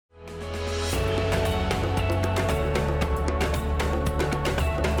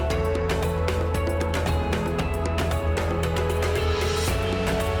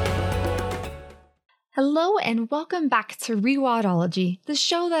Hello and welcome back to Rewildology, the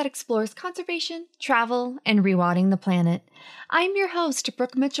show that explores conservation, travel, and rewilding the planet. I'm your host,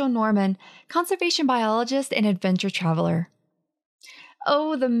 Brooke Mitchell-Norman, conservation biologist and adventure traveler.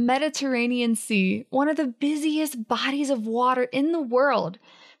 Oh, the Mediterranean Sea, one of the busiest bodies of water in the world.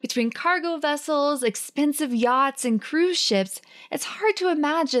 Between cargo vessels, expensive yachts, and cruise ships, it's hard to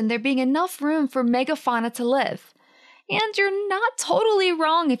imagine there being enough room for megafauna to live. And you're not totally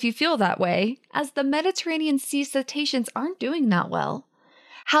wrong if you feel that way, as the Mediterranean Sea cetaceans aren't doing that well.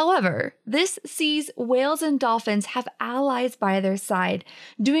 However, this sea's whales and dolphins have allies by their side,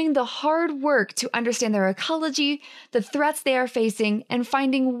 doing the hard work to understand their ecology, the threats they are facing, and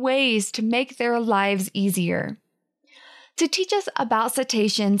finding ways to make their lives easier. To teach us about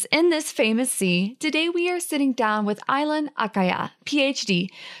cetaceans in this famous sea, today we are sitting down with Aylan Akkaya, PhD,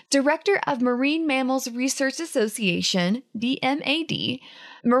 Director of Marine Mammals Research Association, DMAD,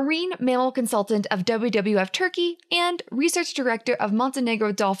 Marine Mammal Consultant of WWF Turkey, and Research Director of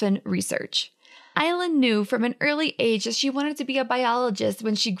Montenegro Dolphin Research. Aylan knew from an early age that she wanted to be a biologist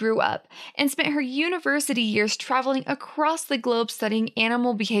when she grew up and spent her university years traveling across the globe studying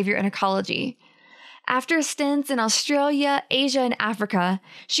animal behavior and ecology. After stints in Australia, Asia, and Africa,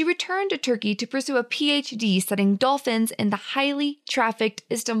 she returned to Turkey to pursue a PhD studying dolphins in the highly trafficked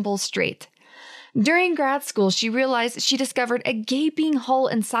Istanbul Strait. During grad school, she realized she discovered a gaping hole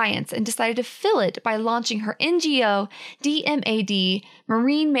in science and decided to fill it by launching her NGO, DMAD,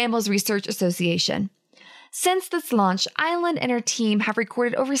 Marine Mammals Research Association. Since this launch, Aylan and her team have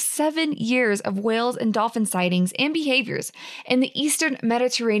recorded over 7 years of whales and dolphin sightings and behaviors in the eastern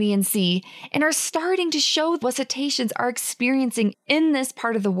Mediterranean Sea and are starting to show what cetaceans are experiencing in this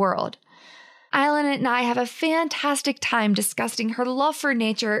part of the world. Aylan and I have a fantastic time discussing her love for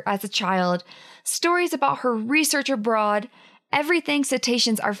nature as a child, stories about her research abroad, everything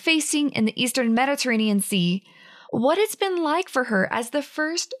cetaceans are facing in the eastern Mediterranean Sea, what it's been like for her as the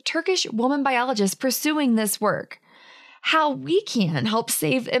first Turkish woman biologist pursuing this work, how we can help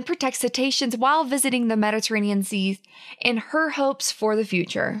save and protect cetaceans while visiting the Mediterranean Sea, and her hopes for the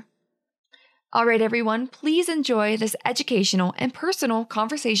future. All right, everyone, please enjoy this educational and personal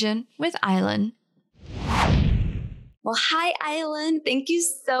conversation with Aylan. Well, hi, Aylan. Thank you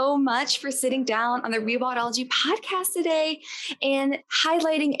so much for sitting down on the Rewildology podcast today and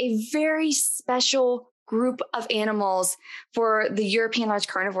highlighting a very special group of animals for the European Large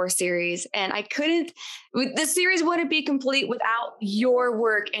Carnivore series. And the series wouldn't be complete without your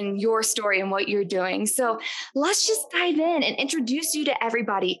work and your story and what you're doing. So let's just dive in and introduce you to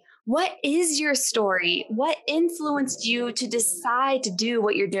everybody. What is your story? What influenced you to decide to do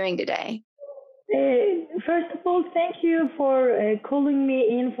what you're doing today? First of all, thank you for calling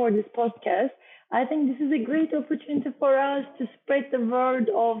me in for this podcast. I think this is a great opportunity for us to spread the word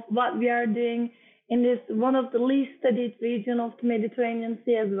of what we are doing in this one of the least studied region of the Mediterranean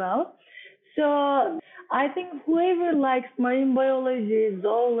Sea as well. So I think whoever likes marine biology,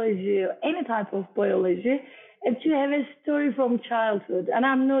 zoology, any type of biology, actually have a story from childhood. And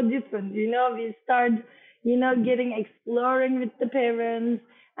I'm no different. We start, getting exploring with the parents,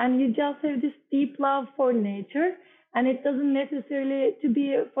 and you just have this deep love for nature. And it doesn't necessarily to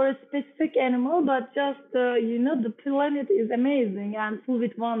be for a specific animal, but just, the planet is amazing and full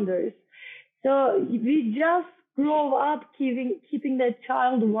with wonders. So we just grow up keeping that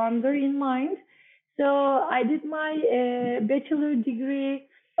child wonder in mind. So I did my bachelor degree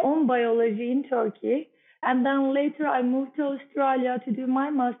on biology in Turkey. And then later I moved to Australia to do my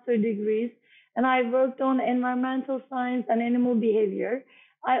master degrees. And I worked on environmental science and animal behavior.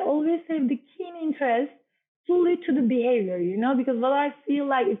 I always have the keen interest fully to the behavior, because what I feel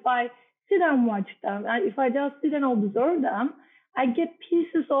like if I sit and watch them, and if I just sit and observe them, I get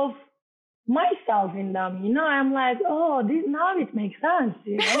pieces of myself in them. I'm like, oh, now it makes sense.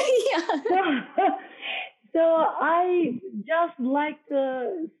 Yeah. So I just like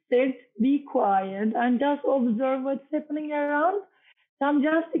to sit, be quiet, and just observe what's happening around. So I'm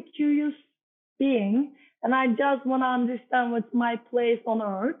just a curious being, and I just want to understand what's my place on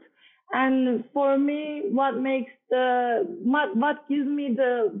Earth. And for me, what gives me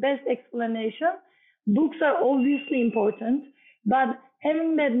the best explanation? Books are obviously important, but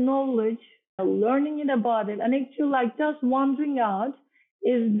having that knowledge, learning it about it, and actually like just wandering out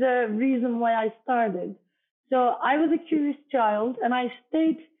is the reason why I started. So I was a curious child, and I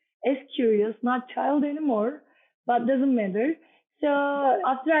stayed as curious, not child anymore, but doesn't matter. So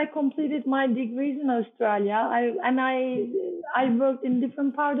after I completed my degrees in Australia, I worked in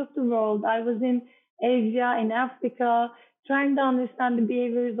different parts of the world. I was in Asia, in Africa, trying to understand the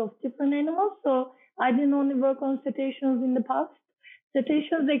behaviors of different animals. So I didn't only work on cetaceans in the past.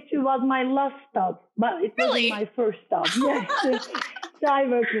 Cetaceans actually was my last stop, but it wasn't Really? my first stop. Yes. So I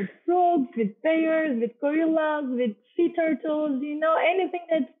worked with frogs, with bears, with gorillas, with sea turtles, anything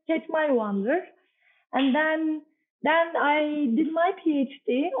that catch my wonder. And then I did my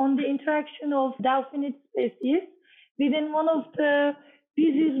PhD on the interaction of delphinid species within one of the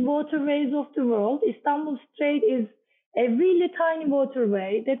busiest waterways of the world. Istanbul Strait is a really tiny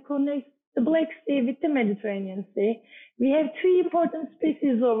waterway that connects the Black Sea with the Mediterranean Sea. We have three important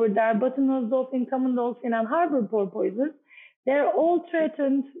species over there: bottlenose dolphin, common dolphin, and harbor porpoises. They're all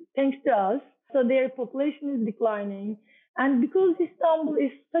threatened thanks to us, so their population is declining. And because Istanbul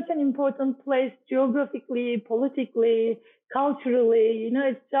is such an important place geographically, politically, culturally,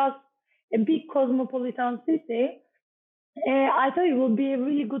 it's just a big cosmopolitan city. I thought it would be a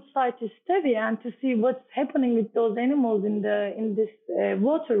really good site to study and to see what's happening with those animals in this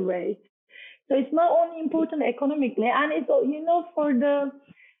waterway. So it's not only important economically, and it's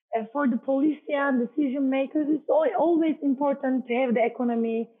for the policy and decision makers, it's always important to have the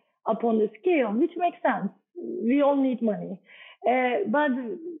economy upon the scale, which makes sense. We all need money, but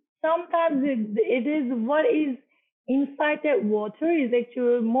sometimes it is what is inside that water is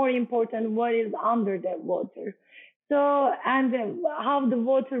actually more important what is under that water. So, and how the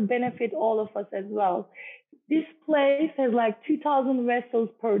water benefit all of us as well. This place has like 2,000 vessels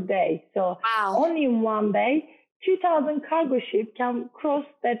per day. So Wow. only in one day, 2,000 cargo ships can cross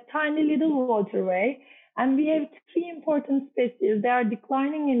that tiny little waterway. And we have three important species that are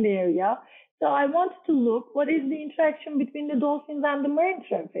declining in the area. So I wanted to look what is the interaction between the dolphins and the marine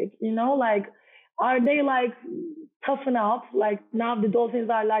traffic. Like, are they like toughen up? Like now the dolphins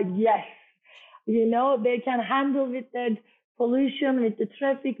are like, yes, they can handle with that pollution, with the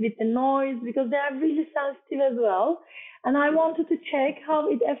traffic, with the noise, because they are really sensitive as well. And I wanted to check how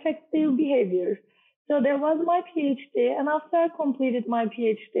it affects their behavior. So there was my PhD, and after I completed my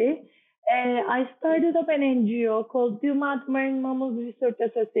PhD, I started up an NGO called Dilmat Marine Mammals Research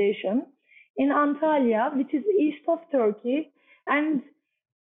Association in Antalya, which is east of Turkey, and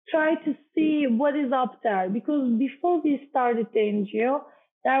try to see what is up there. Because before we started the NGO,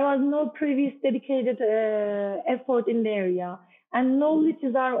 there was no previous dedicated effort in the area. And knowledge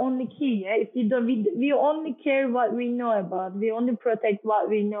is our only key. If we only care what we know about. We only protect what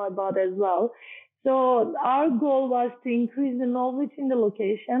we know about as well. So our goal was to increase the knowledge in the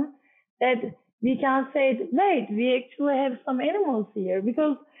location that we can say, wait, we actually have some animals here.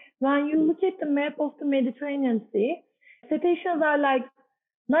 Because when you look at the map of the Mediterranean Sea, cetaceans are like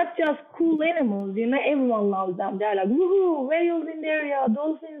not just cool animals, everyone loves them. They're like, woohoo, whales in the area,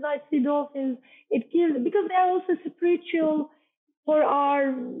 dolphins, I see dolphins. It gives, because they're also spiritual for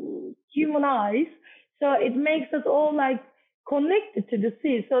our human eyes. So it makes us all like connected to the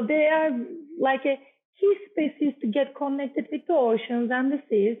sea. So they are like a key species to get connected with the oceans and the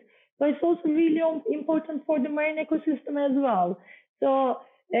seas. But it's also really important for the marine ecosystem as well. So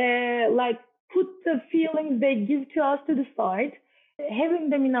like put the feelings they give to us to the side. Having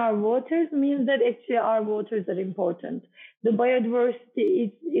them in our waters means that actually our waters are important. The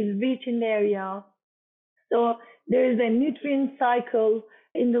biodiversity is rich in the area. So there is a nutrient cycle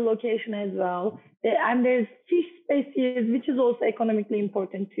in the location as well. And there's fish species, which is also economically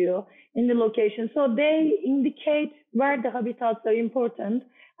important too in the location. So they indicate where the habitats are important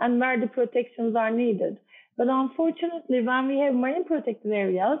and where the protections are needed. But unfortunately, when we have marine protected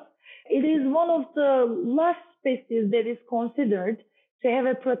areas, it is one of the last species that is considered to have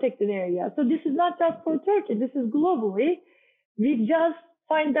a protected area. So this is not just for Turkey, this is globally. We just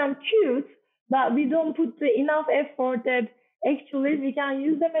find them cute, but we don't put enough effort that actually we can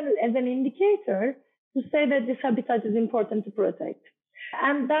use them as an indicator to say that this habitat is important to protect.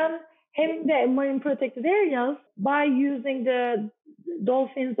 And then having the marine protected areas by using the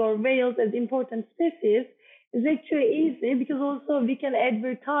dolphins or whales as important species is actually easy, because also we can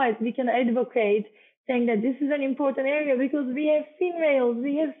advertise, we can advocate saying that this is an important area because we have fin whales,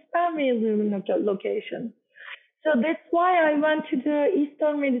 we have sperm whales in the location. So that's why I went to the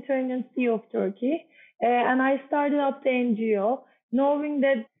Eastern Mediterranean Sea of Turkey, and I started up the NGO, knowing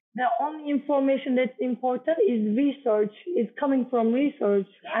that the only information that's important is research, is coming from research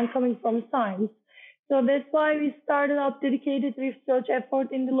and coming from science. So that's why we started up dedicated research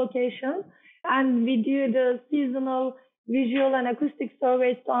effort in the location, and we do the seasonal visual and acoustic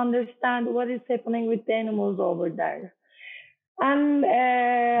surveys to understand what is happening with the animals over there. And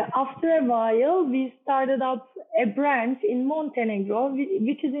after a while, we started up a branch in Montenegro,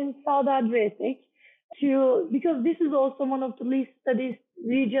 which is in South Adriatic, because this is also one of the least studied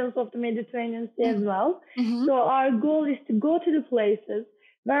regions of the Mediterranean Sea as well. Mm-hmm. So our goal is to go to the places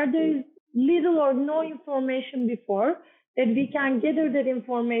where there is little or no information before, that we can gather that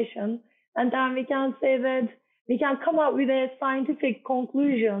information, and then we can say that we can come up with a scientific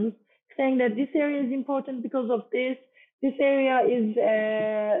conclusions saying that this area is important because of this. This area is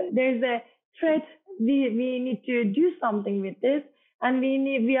there's a threat. We need to do something with this, and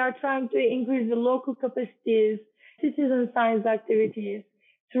we are trying to increase the local capacities, citizen science activities,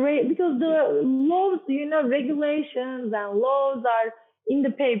 because the laws, regulations and laws are in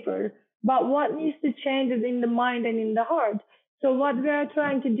the paper, but what needs to change is in the mind and in the heart. So what we are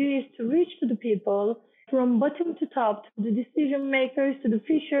trying to do is to reach to the people from bottom to top, to the decision makers, to the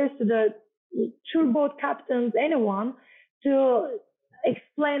fishers, to the tour boat captains, anyone, to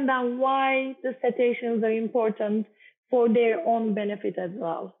explain them why the cetaceans are important for their own benefit as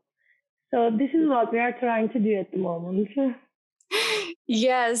well. So this is what we are trying to do at the moment.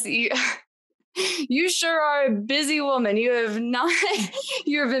 Yes, you sure are a busy woman. You have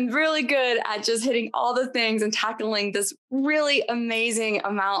been really good at just hitting all the things and tackling this really amazing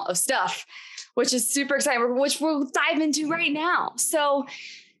amount of stuff, which is super exciting, which we'll dive into right now. So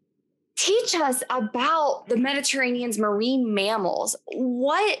teach us about the Mediterranean's marine mammals.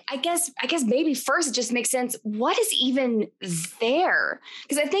 I guess maybe first it just makes sense. What is even there?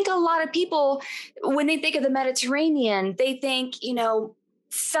 Because I think a lot of people, when they think of the Mediterranean, they think,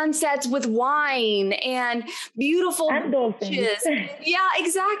 sunsets with wine and beautiful beaches. Yeah,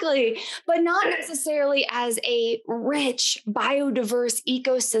 exactly. But not necessarily as a rich, biodiverse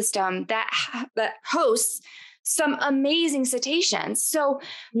ecosystem that hosts some amazing cetaceans. So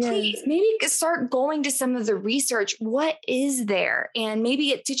please, maybe start going to some of the research. What is there? And maybe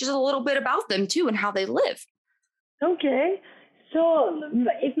it teaches a little bit about them too and how they live. Okay. So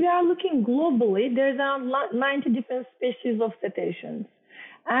if we are looking globally, there's around 90 different species of cetaceans.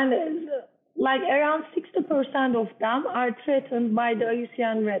 And like around 60% of them are threatened by the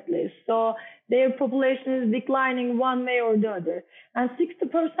IUCN Red List. So their population is declining one way or the other. And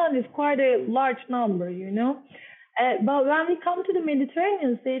 60% is quite a large number, But when we come to the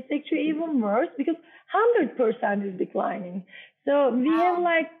Mediterranean Sea, it's actually even worse because 100% is declining. So we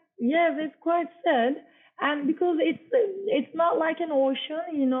have it's quite sad. And because it's not like an ocean,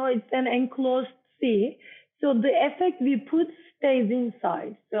 it's an enclosed sea. So the effect we put stays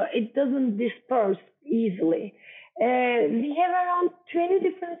inside, so it doesn't disperse easily. We have around 20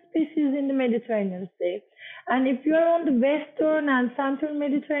 different species in the Mediterranean Sea. And if you are on the western and central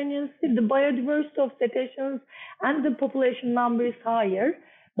Mediterranean Sea, the biodiversity of cetaceans and the population number is higher.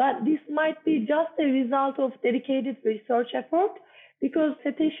 But this might be just a result of dedicated research effort because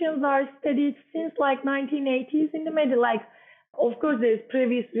cetaceans are studied since 1980s in the Mediterranean. Of course, there's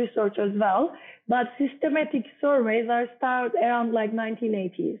previous research as well, but systematic surveys are started around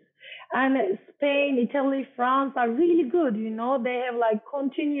 1980s. And Spain, Italy, France are really good. They have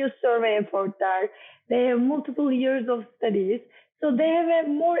continuous survey effort there. They have multiple years of studies. So they have a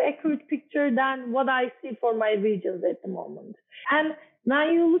more accurate picture than what I see for my regions at the moment. And now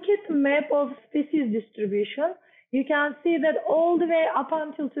you look at the map of species distribution, you can see that all the way up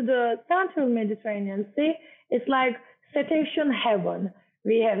until to the central Mediterranean Sea, it's like cetacean heaven.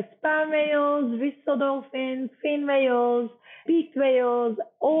 We have sperm whales, rhizo dolphins, fin whales, beaked whales,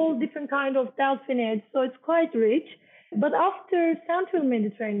 all different kind of delphinids. So it's quite rich. But after central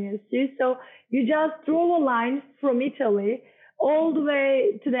Mediterranean Sea, so you just draw a line from Italy all the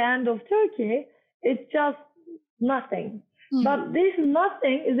way to the end of Turkey, it's just nothing. But this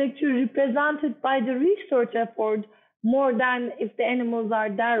nothing is actually represented by the research effort more than if the animals are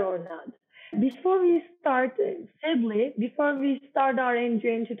there or not. Before we start our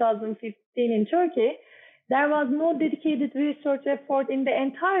NGO in 2015 in Turkey, there was no dedicated research effort in the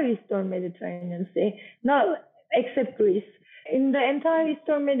entire Eastern Mediterranean Sea, except Greece. In the entire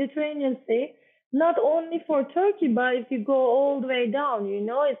Eastern Mediterranean Sea, not only for Turkey, but if you go all the way down,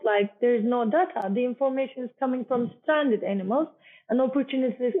 it's like there's no data. The information is coming from stranded animals and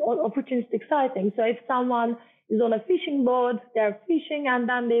opportunistic sightings. So if someone is on a fishing boat, they're fishing, and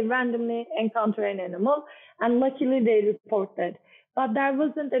then they randomly encounter an animal, and luckily they report that. But there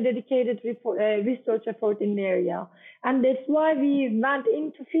wasn't a dedicated research effort in the area. And that's why we went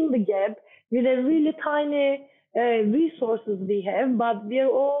in to fill the gap with a really tiny resources we have, but we are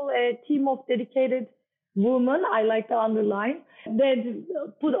all a team of dedicated women, I like to underline,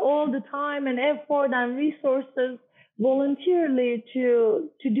 that put all the time and effort and resources voluntarily to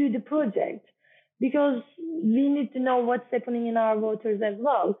do the project, because we need to know what's happening in our waters as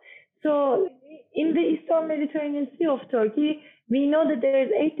well. So in the Eastern Mediterranean Sea of Turkey, we know that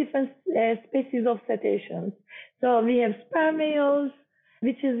there's 8 different species of cetaceans. So we have sperm whales,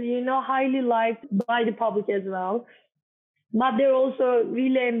 which is, highly liked by the public as well. But they're also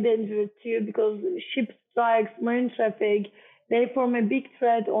really endangered too, because ships strikes, marine traffic, they form a big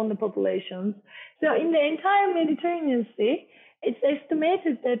threat on the populations. So in the entire Mediterranean Sea, it's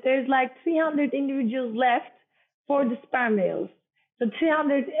estimated that there's like 300 individuals left for the sperm whales. So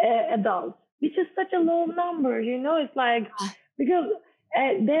 300 adults, which is such a low number, it's like, because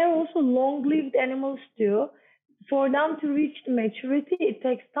they're also long-lived animals too. For them to reach the maturity, it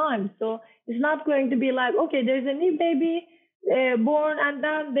takes time. So it's not going to be like, okay, there's a new baby born and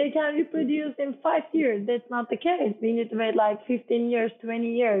then they can reproduce in 5 years. That's not the case. We need to wait like 15 years, 20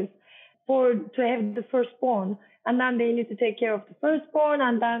 years to have the firstborn. And then they need to take care of the firstborn.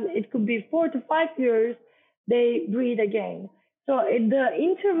 And then it could be 4 to 5 years they breed again. So the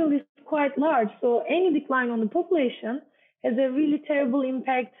interval is quite large. So any decline on the population has a really terrible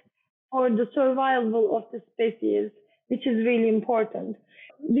impact for the survival of the species, which is really important.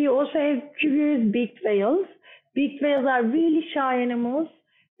 We also have curious beaked whales. Beaked whales are really shy animals.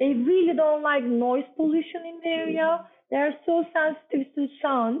 They really don't like noise pollution in the area. They are so sensitive to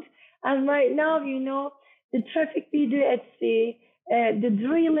sound. And right now, the traffic video at sea, the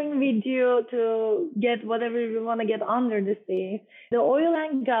drilling video to get whatever we want to get under the sea, the oil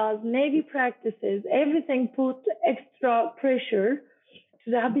and gas, Navy practices, everything put extra pressure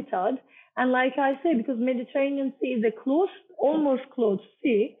to the habitat. And like I say, because Mediterranean Sea is a almost closed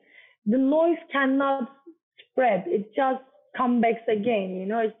sea, the noise cannot spread. It just comes back again,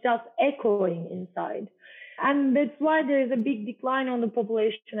 it's just echoing inside. And that's why there is a big decline on the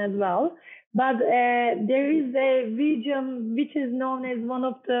population as well. But there is a region which is known as one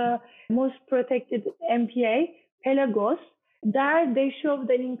of the most protected MPA, Pelagos. There they showed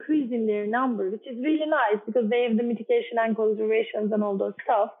an increase in their number, which is really nice because they have the mitigation and conservations and all those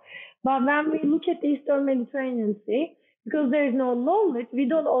stuff. But when we look at the Eastern Mediterranean Sea, because there is no knowledge, we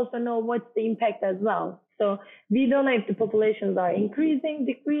don't also know what's the impact as well. So we don't know if the populations are increasing,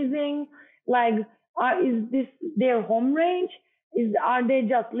 decreasing, is this their home range? Are they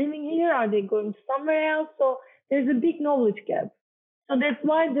just living here? Are they going somewhere else? So there's a big knowledge gap. So that's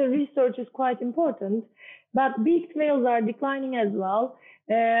why the research is quite important. But beaked whales are declining as well.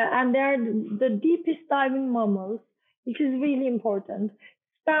 And they're the deepest diving mammals, which is really important.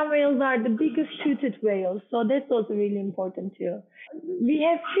 Sperm whales are the biggest toothed whales. So that's also really important too. We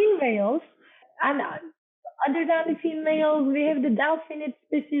have fin whales. And other than the fin whales, we have the delphinid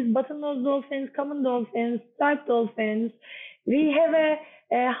species, bottlenose dolphins, common dolphins, striped dolphins. We have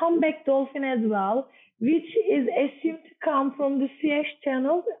a humpback dolphin as well, which is assumed to come from the Suez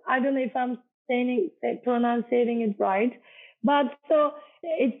Channel. I don't know if I'm pronouncing it right, but so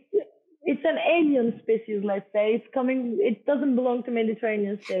it's an alien species, let's say. It doesn't belong to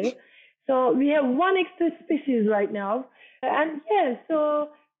Mediterranean Sea. So we have one extra species right now. And so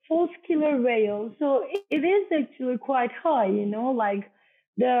false killer whale. So it is actually quite high, like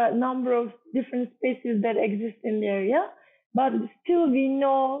the number of different species that exist in the area. But still we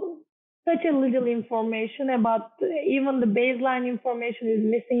know such a little information about, even the baseline information is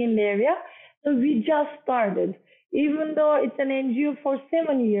missing in the area. So we just started. Even though it's an NGO for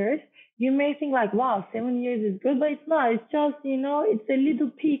 7 years, you may think like, wow, 7 years is good, but it's not. It's just, it's a little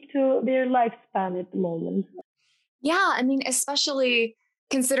peak to their lifespan at the moment. Yeah, I mean, especially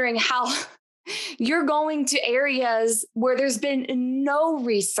considering how you're going to areas where there's been no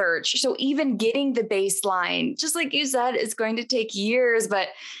research. So even getting the baseline, just like you said, is going to take years. But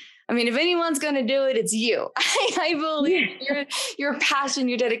I mean, if anyone's going to do it, it's you. I believe your passion,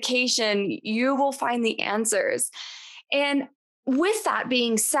 your dedication, you will find the answers. And with that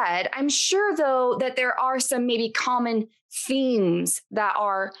being said, I'm sure, though, that there are some maybe common themes that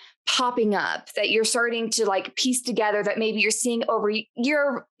are popping up that you're starting to piece together, that maybe you're seeing over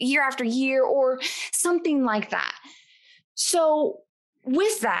year after year or something like that. So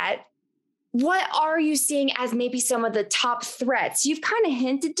with that, what are you seeing as maybe some of the top threats? You've kind of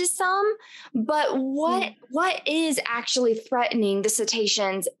hinted to some, but what is actually threatening the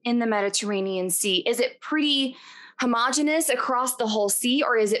cetaceans in the Mediterranean Sea? Is it pretty homogeneous across the whole sea,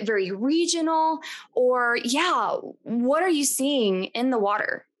 or is it very regional? Or what are you seeing in the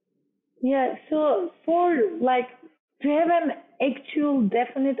water? Yeah, so for to have an actual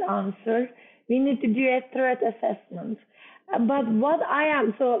definite answer, we need to do a threat assessment. But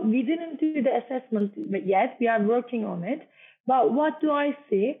so we didn't do the assessment yet, we are working on it. But what do I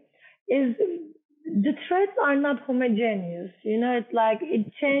see is the threats are not homogeneous. It's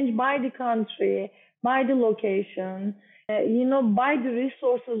it changed by the country, by the location, by the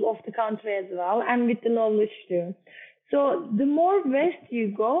resources of the country as well, and with the knowledge too. So the more west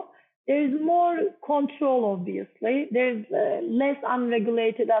you go, there's more control, obviously. There's less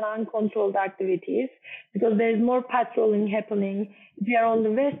unregulated and uncontrolled activities because there's more patrolling happening, we are on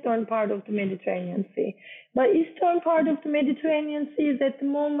the western part of the Mediterranean Sea. But eastern part of the Mediterranean Sea is at the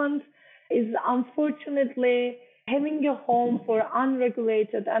moment is unfortunately having a home for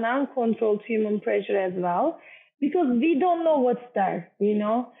unregulated and uncontrolled human pressure as well, because we don't know what's there.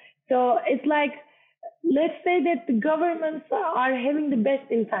 So it's like, let's say that the governments are having the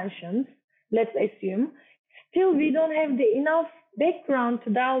best intentions, let's assume. Still, we don't have the enough background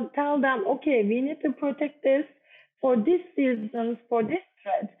to tell them, okay, we need to protect this for this reasons, for this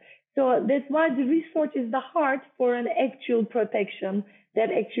threat. So that's why the research is the heart for an actual protection that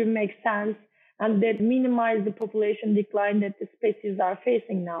actually makes sense and that minimize the population decline that the species are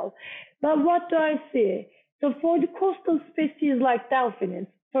facing now. But what do I see? So for the coastal species like dolphins,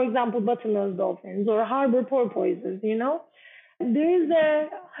 for example, bottlenose dolphins or harbor porpoises, there is a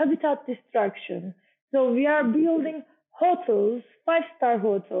habitat destruction. So we are building hotels, 5-star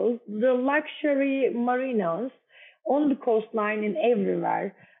hotels, the luxury marinas on the coastline and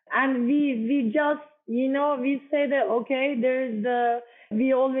everywhere. And we just, we say that, okay,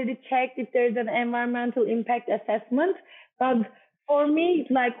 we already checked if there's an environmental impact assessment. But for me,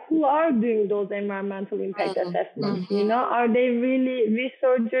 it's like, who are doing those environmental impact assessments? Are they really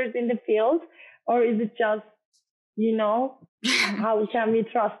researchers in the field, or is it just, how can we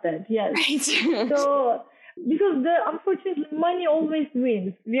trust it? Yes. Right. So, because unfortunately, money always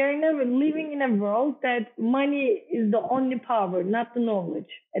wins. We are living in a world that money is the only power, not the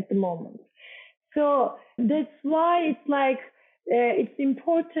knowledge at the moment. So that's why it's like, it's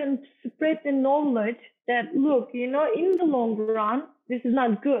important to spread the knowledge that, look, in the long run, this is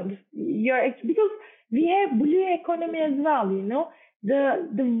not good. Because we have blue economy as well,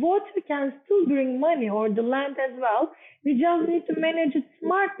 the water can still bring money, or the land as well. We just need to manage it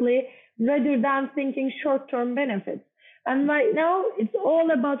smartly rather than thinking short-term benefits. And right now, it's all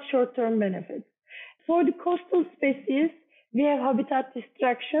about short-term benefits. For the coastal species, we have habitat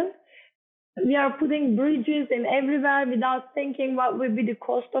destruction. We are putting bridges in everywhere without thinking what will be the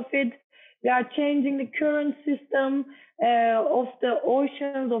cost of it. We are changing the current system of the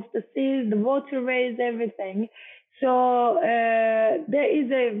oceans, of the seas, the waterways, everything. So there is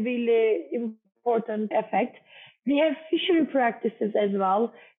a really important effect. We have fishery practices as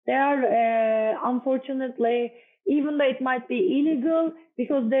well. They are, unfortunately, even though it might be illegal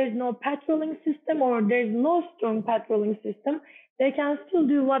because there's no patrolling system or there's no strong patrolling system, they can still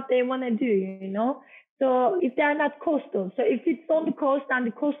do what they want to do, So if they are not coastal, so if it's on the coast, and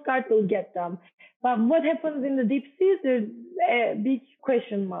the Coast Guard will get them. But what happens in the deep seas, there's a big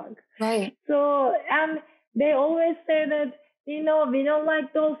question mark. Right. So, and they always say that, we don't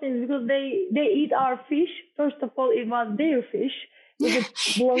like dolphins because they eat our fish. First of all, it was their fish, if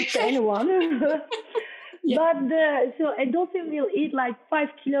it belongs to anyone. Yeah. But so a dolphin will eat like 5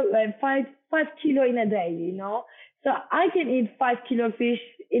 kilo in a day, So I can eat 5 kilo fish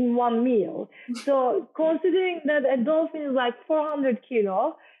in one meal. So considering that a dolphin is like 400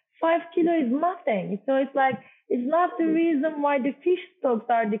 kilo, 5 kilo is nothing. So it's like, it's not the reason why the fish stocks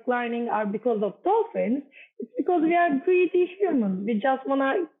are declining are because of dolphins. It's because we are greedy humans. We just want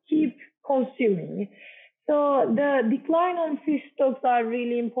to keep consuming. So the decline on fish stocks are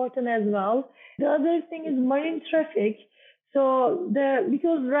really important as well. The other thing is marine traffic. So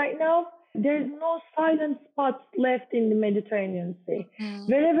because right now there's no silent spots left in the Mediterranean Sea.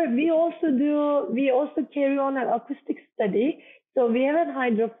 Wherever we also carry on an acoustic study. So we have a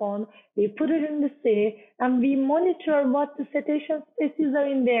hydrophone, we put it in the sea, and we monitor what the cetacean species are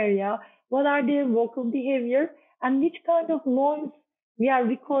in the area, what are their vocal behavior, and which kind of noise we are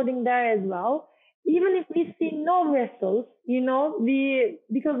recording there as well. Even if we see no vessels,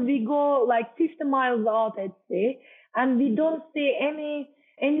 because we go like 50 miles out at sea, and we don't see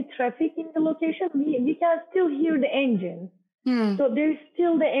any traffic in the location, we can still hear the engine. So there's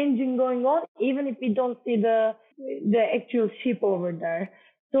still the engine going on, even if we don't see the actual ship over there.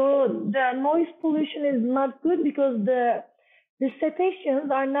 So the noise pollution is not good because the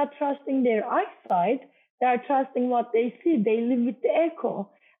cetaceans are not trusting their eyesight. They are trusting what they see. They live with the echo.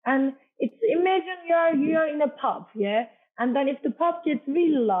 And imagine you are in a pub, yeah? And then if the pub gets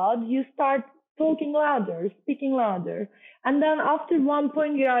really loud, you start talking louder, speaking louder. And then after one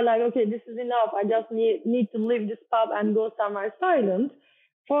point, you are like, okay, this is enough. I just need to leave this pub and go somewhere silent.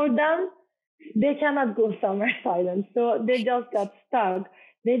 For them, they cannot go somewhere silent. So they just got stuck.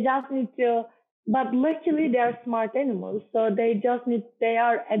 They just need to, but luckily they are smart animals. So they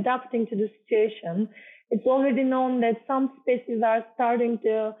are adapting to the situation. It's already known that some species are starting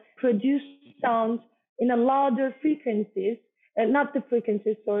to produce sounds in a louder frequencies,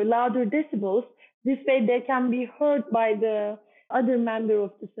 louder decibels. This way they can be heard by the other member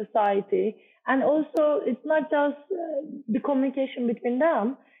of the society. And also, it's not just the communication between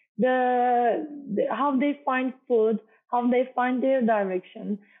them, the how they find food, how they find their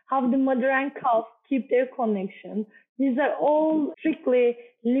direction, how the mother and calf keep their connection. These are all strictly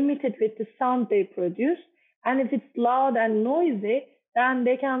limited with the sound they produce. And if it's loud and noisy, then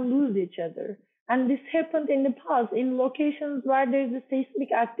they can lose each other. And this happened in the past in locations where there's a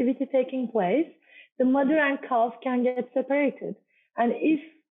seismic activity taking place. The mother and calf can get separated. And if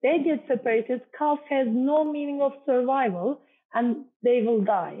they get separated, calf has no meaning of survival and they will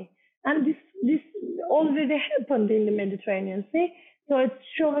die. And this already happened in the Mediterranean Sea. So it's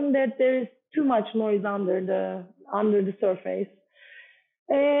showing that there is too much noise under the surface.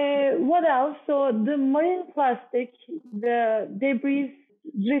 What else? So the marine plastic, the debris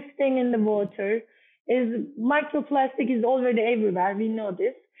drifting in the water, is microplastic is already everywhere. We know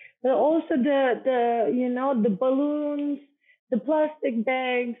this. But also the balloons, the plastic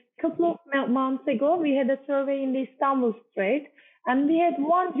bags. A couple of months ago, we had a survey in the Istanbul Strait, and we had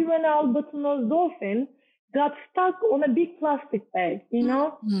one juvenile bottlenose dolphin got stuck on a big plastic bag.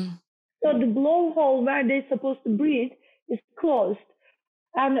 Mm-hmm. So the blowhole where they're supposed to breathe is closed.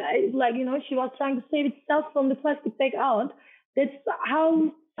 And she was trying to save itself from the plastic bag out. That's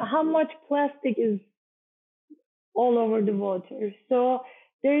how much plastic is all over the water. So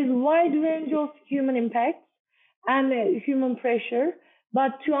there is a wide range of human impacts and human pressure.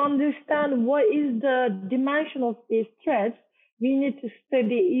 But to understand what is the dimension of these threats, we need to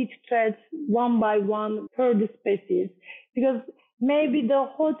study each threat one by one per the species. Because maybe the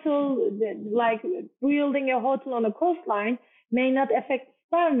hotel, like building a hotel on a coastline, may not affect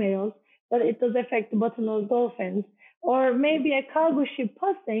sperm whales, but it does affect the bottlenose dolphins. Or maybe a cargo ship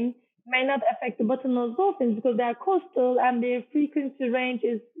passing may not affect the bottlenose dolphins because they are coastal and their frequency range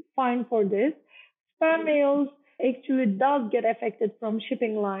is fine for this. Sperm whales actually does get affected from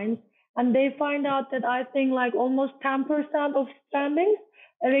shipping lines. And they find out that I think like almost 10% of strandings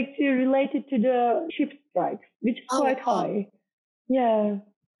are actually related to the ship strikes, which is quite high. Yeah.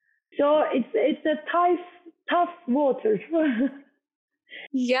 So it's a tough water.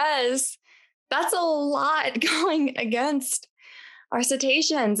 Yes, that's a lot going against our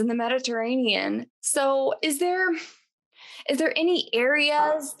cetaceans in the Mediterranean. So is there any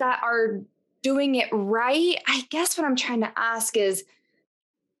areas that are doing it right? I guess what I'm trying to ask is,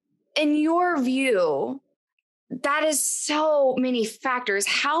 in your view, that is so many factors.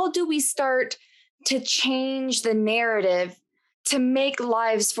 How do we start to change the narrative to make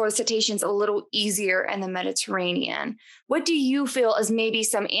lives for cetaceans a little easier in the Mediterranean? What do you feel as maybe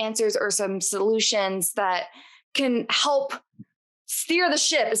some answers or some solutions that can help steer the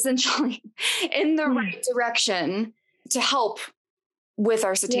ship essentially in the right direction to help with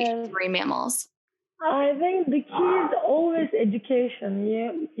our cetacean marine mammals? I think the key is always education.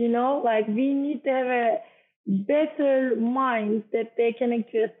 Like we need to have a better mind that they can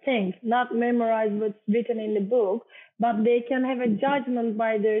actually think, not memorize what's written in the book, but they can have a judgment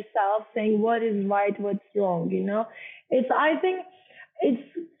by themselves saying what is right, what's wrong. I think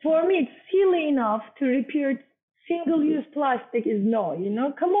for me, it's silly enough to repeat single-use plastic is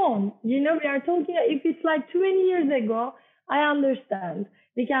no, come on. We are talking, if it's like 20 years ago, I understand.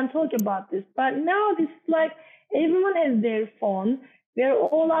 We can talk about this. But now it's like everyone has their phone. We're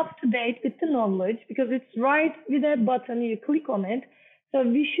all up to date with the knowledge because it's right with a button. You click on it. So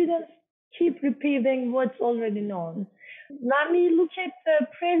we shouldn't keep repeating what's already known. When we look at the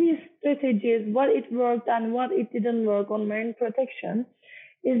previous strategies, what it worked and what it didn't work on marine protection,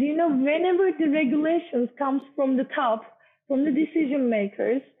 is, whenever the regulations comes from the top, from the decision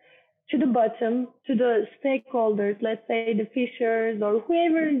makers, to the bottom, to the stakeholders, let's say the fishers or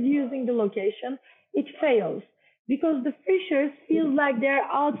whoever is using the location, it fails. Because the fishers feel like they're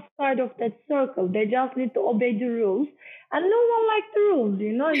outside of that circle. They just need to obey the rules. And no one likes the rules,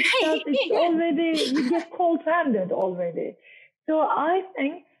 it's already, you get cold-handed already. So I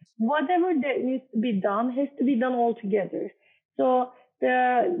think whatever that needs to be done has to be done all together. So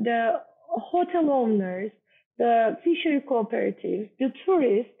the hotel owners, the fishery cooperatives, the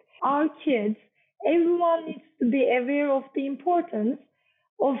tourists, our kids, everyone needs to be aware of the importance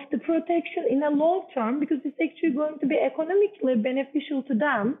of the protection in a long term because it's actually going to be economically beneficial to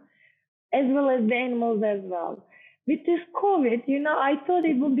them as well as the animals as well. With this COVID, I thought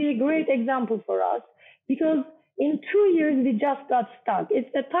it would be a great example for us because in 2 years we just got stuck. It's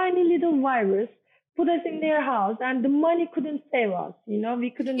a tiny little virus put us in their house and the money couldn't save us.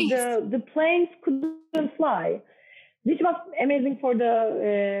 We couldn't, the planes couldn't fly, which was amazing for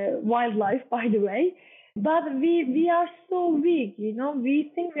the wildlife, by the way. But we are so weak,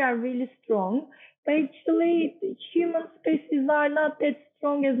 we think we are really strong. Actually, human species are not that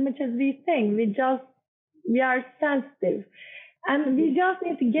strong as much as we think. We are sensitive. And we just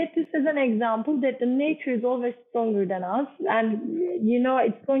need to get this as an example that the nature is always stronger than us. And,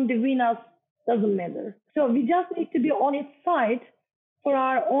 it's going to win us, doesn't matter. So we just need to be on its side for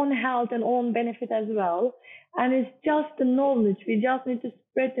our own health and own benefit as well. And it's just the knowledge. We just need to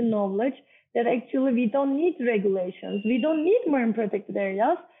spread the knowledge that actually we don't need regulations. We don't need marine protected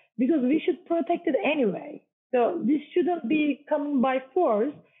areas because we should protect it anyway. So this shouldn't be coming by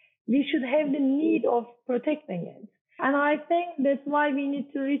force. We should have the need of protecting it. And I think that's why we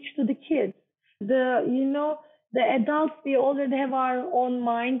need to reach to the kids. The adults, we already have our own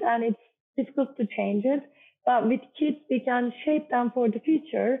mind and it's difficult to change it. But with kids, we can shape them for the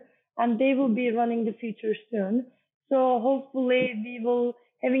future and they will be running the future soon. So hopefully we will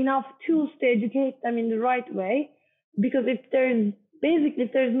have enough tools to educate them in the right way. Because if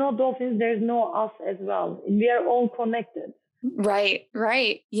there's no dolphins, there's no us as well. We are all connected.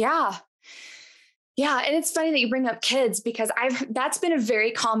 Right. Yeah. Yeah. And it's funny that you bring up kids because that's been a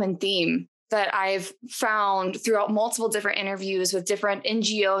very common theme that I've found throughout multiple different interviews with different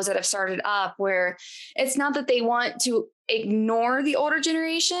NGOs that have started up, where it's not that they want to ignore the older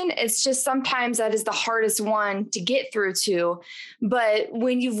generation. It's just sometimes that is the hardest one to get through to. But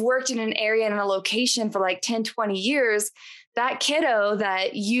when you've worked in an area and a location for like 10, 20 years, that kiddo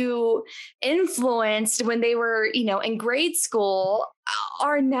that you influenced when they were, in grade school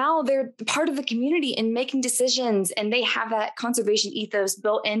they're part of the community and making decisions, and they have that conservation ethos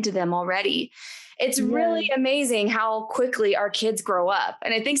built into them already. It's really amazing how quickly our kids grow up.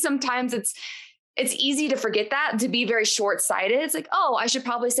 And I think sometimes it's easy to forget that, to be very short-sighted. It's like, oh, I should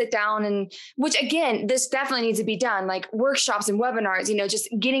probably sit down which again, this definitely needs to be done, like workshops and webinars, just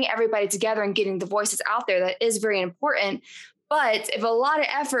getting everybody together and getting the voices out there. That is very important. But if a lot of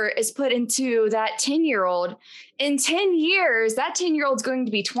effort is put into that 10-year-old, in 10 years, that 10-year-old is going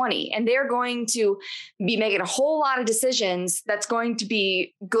to be 20 and they're going to be making a whole lot of decisions that's going to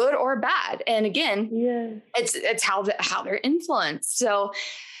be good or bad. And again, it's how they're influenced. So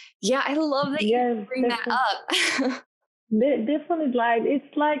yeah, I love that you bring that up. Definitely,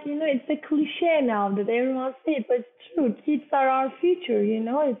 it's a cliche now that everyone says, but it's true. Kids are our future,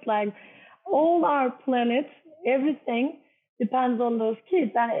 It's like all our planets, everything depends on those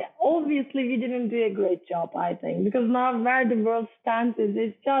kids. And obviously, we didn't do a great job, I think, because now where the world stands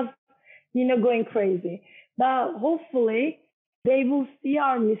is just, going crazy. But hopefully, they will see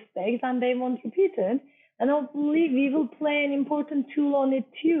our mistakes and they won't repeat it. And hopefully, we will play an important tool on it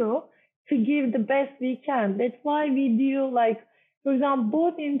too to give the best we can. That's why we do, for example,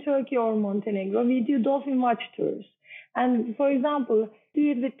 both in Turkey or Montenegro, we do dolphin watch tours. And for example,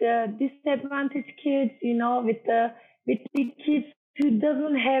 do it with the disadvantaged kids, with the kids who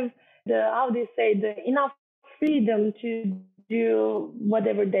doesn't have the enough freedom to do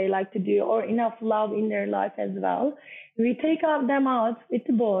whatever they like to do or enough love in their life as well. We take them out with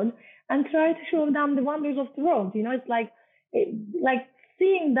the board and try to show them the wonders of the world. It's like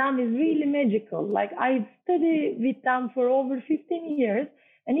seeing them is really magical. Like I study with them for over 15 years,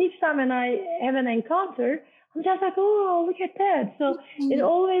 and each time when I have an encounter, I'm just like, oh, look at that. So it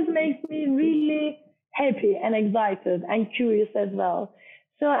always makes me really happy and excited and curious as well.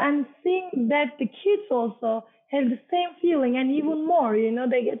 So I'm seeing that the kids also have the same feeling and even more,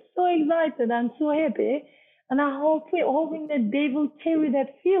 they get so excited and so happy. And I'm hoping that they will carry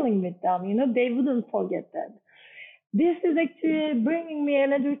that feeling with them, they wouldn't forget that. This is actually bringing me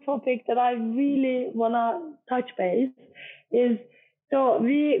another topic that I really want to touch base is, so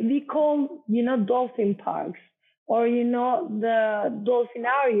we call, dolphin parks or, the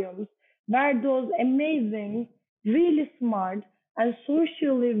dolphinariums, where those amazing, really smart and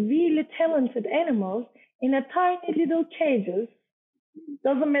socially really talented animals in a tiny little cages,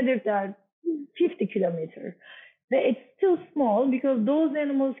 doesn't matter if they're 50 kilometers. It's still small because those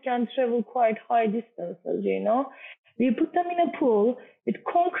animals can travel quite high distances, We put them in a pool with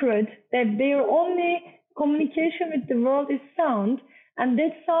concrete that their only communication with the world is sound, and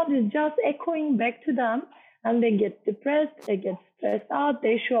that sound is just echoing back to them, and they get depressed, they get stressed out,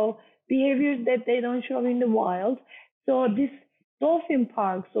 they show behaviors that they don't show in the wild. So these dolphin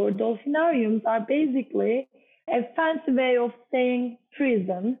parks or dolphinariums are basically a fancy way of saying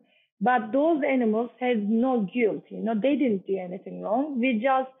prison, but those animals had no guilt, they didn't do anything wrong. We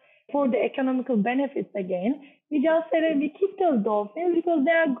just, for the economical benefits again, we just said that we keep those dolphins because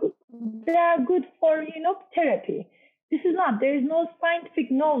they are good for, therapy. There is no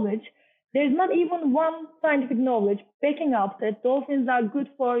scientific knowledge. There's not even one scientific knowledge backing up that dolphins are good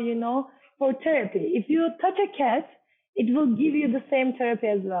for, for therapy. If you touch a cat it will give you the same therapy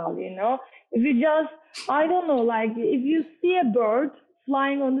as well, you know. If you just, I don't know, like if you see a bird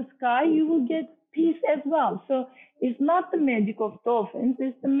flying on the sky, you will get peace as well. So it's not the magic of dolphins,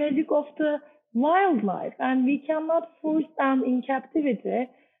 it's the magic of the wildlife. And we cannot force them in captivity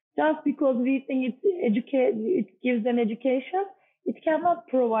just because we think it gives an education. It cannot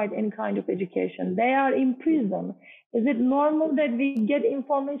provide any kind of education. They are in prison. Is it normal that we get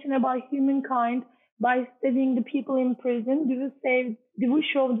information about humankind by studying the people in prison? Do we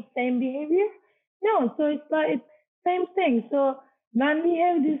show the same behavior? No. So it's like it's same thing. So when we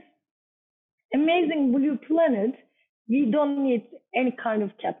have this amazing blue planet, we don't need any kind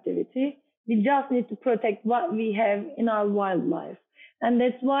of captivity. We just need to protect what we have in our wildlife. And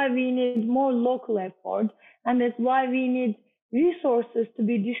that's why we need more local effort. And that's why we need resources to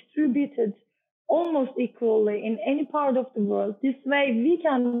be distributed almost equally in any part of the world. This way we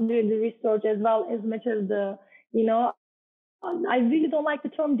can do the research as well as much as you know, I really don't like the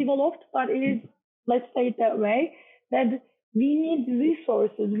term developed, but it is, let's say it that way, that we need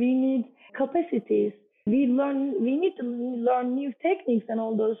resources, we need capacities, we need to learn new techniques and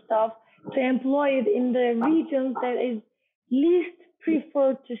all those stuff to employ it in the regions that is least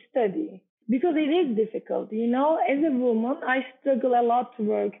preferred to study. Because it is difficult, you know. As a woman, I struggle a lot to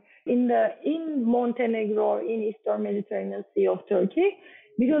work in Montenegro or in Eastern Mediterranean Sea of Turkey,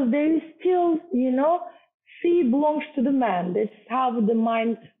 because there is still, you know, sea belongs to the man. That's how the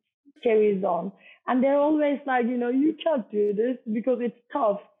mind carries on. And they're always like, you know, you can't do this because it's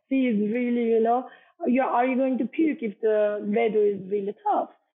tough. Sea is really, you know, are you going to puke if the weather is really tough?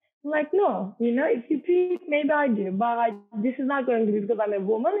 I'm like, no, you know, if you puke, maybe I do, but this is not going to be because I'm a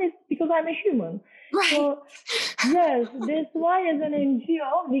woman. It's because I'm a human. Right. So, yes, that's why as an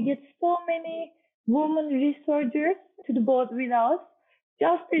NGO, we get so many women researchers to the board with us,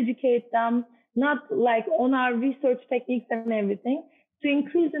 just to educate them, not like on our research techniques and everything, to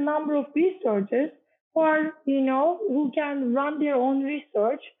increase the number of researchers who are, you know, who can run their own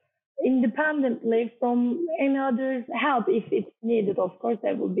research independently from any other's help if it's needed. Of course,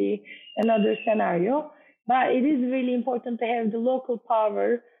 that would be another scenario. But it is really important to have the local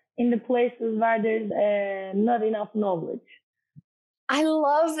power in the places where there's not enough knowledge. I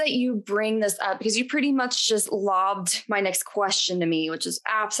love that you bring this up because you pretty much just lobbed my next question to me, which is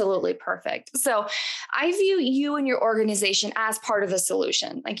absolutely perfect. So I view you and your organization as part of the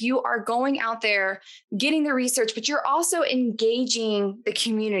solution. Like you are going out there, getting the research, but you're also engaging the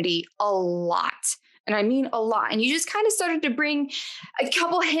community a lot. And I mean a lot. And you just kind of started to bring a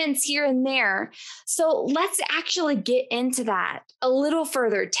couple hints here and there. So let's actually get into that a little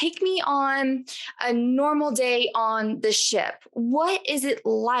further. Take me on a normal day on the ship. What is it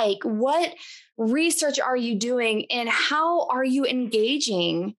like? What research are you doing? And how are you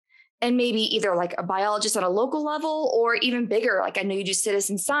engaging? And maybe either like a biologist on a local level or even bigger. Like I know you do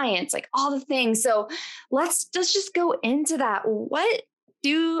citizen science, like all the things. So let's just go into that. What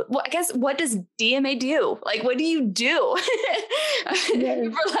does DMA do? Like, what do you do?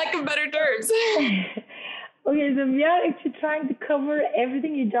 Yes. For lack of better terms. Okay, so we are actually trying to cover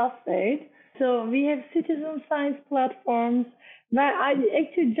everything you just said. So we have citizen science platforms. Where I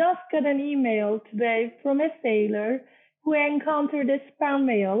actually just got an email today from a sailor who encountered a sperm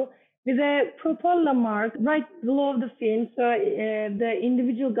whale with a propeller mark right below the fin. So the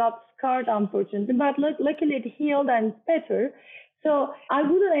individual got scarred, unfortunately, but luckily it healed and it's better. So I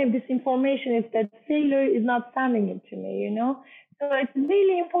wouldn't have this information if that sailor is not sending it to me, you know. So it's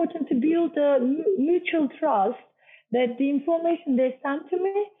really important to build a mutual trust that the information they send to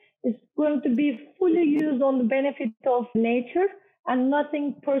me is going to be fully used on the benefit of nature and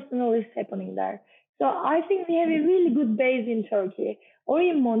nothing personal is happening there. So I think we have a really good base in Turkey or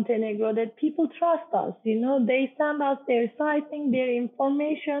in Montenegro that people trust us. You know, they send us their sighting, their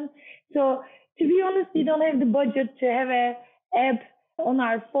information. So to be honest, we don't have the budget to have a app on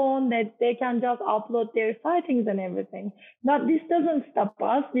our phone that they can just upload their sightings and everything. But this doesn't stop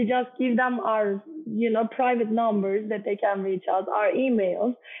us. We just give them our, you know, private numbers that they can reach us, our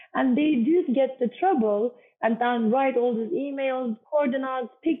emails, and they do get the trouble and then write all these emails, coordinates,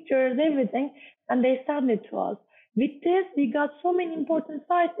 pictures, everything, and they send it to us. With this, we got so many important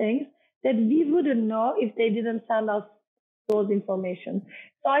sightings that we wouldn't know if they didn't send us those information.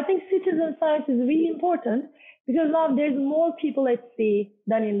 So I think citizen science is really important because now there's more people at sea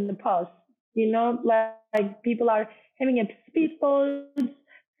than in the past. You know, like people are having a speedboats,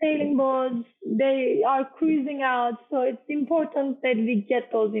 sailing boats, they are cruising out. So it's important that we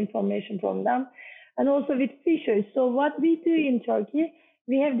get those information from them. And also with fishers. So what we do in Turkey,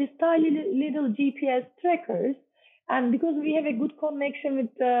 we have these tiny little GPS trackers. And because we have a good connection with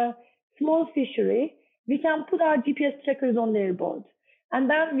the small fishery, we can put our GPS trackers on their boat. And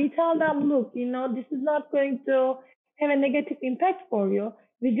then we tell them, look, this is not going to have a negative impact for you.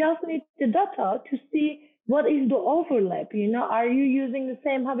 We just need the data to see what is the overlap. Are you using the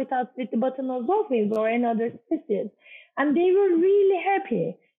same habitats with the bottlenose dolphins or any other species? And they were really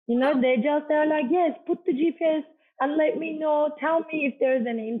happy. They're like, yes, put the GPS and let me know, tell me if there's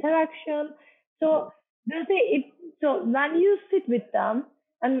any interaction. So when you sit with them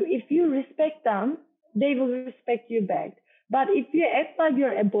and if you respect them, they will respect you back. But if you act like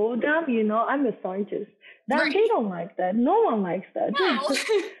you're above them, I'm a scientist, then Right. they don't like that. No one likes that. No.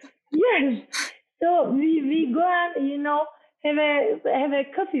 Yes. So we go and, have a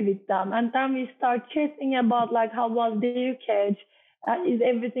coffee with them, and then we start chatting about like how was their catch, is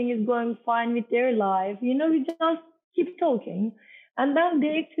everything is going fine with their life. We just keep talking, and then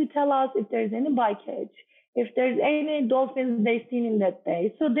they actually tell us if there's any bycatch, if there's any dolphins they've seen in that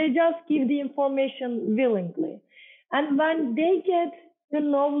day. So they just give the information willingly. And when they get the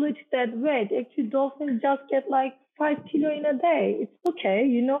knowledge that, wait, actually dolphins just get like 5 kilo in a day, it's okay,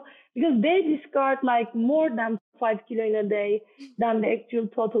 because they discard like more than 5 kilo in a day than the actual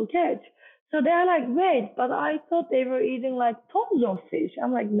total catch. So they're like, wait, but I thought they were eating like tons of fish.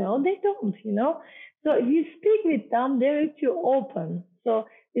 I'm like, no, they don't, So if you speak with them, they're actually open. So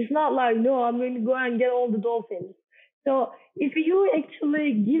it's not like, no, I'm going to go and get all the dolphins. So if you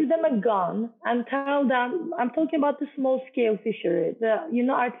actually give them a gun and tell them, I'm talking about the small scale fishery, the,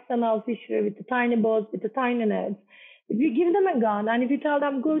 artisanal fishery with the tiny boats, with the tiny nets. If you give them a gun and if you tell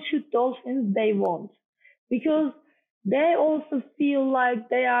them, go shoot dolphins, they won't. Because they also feel like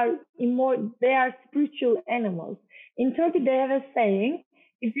they are spiritual animals. In Turkey, they have a saying,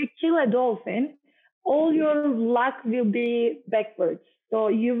 if you kill a dolphin, all your luck will be backwards. So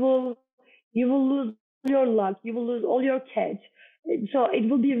you will lose your luck, you will lose all your catch. So it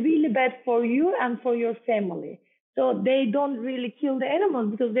will be really bad for you and for your family. So they don't really kill the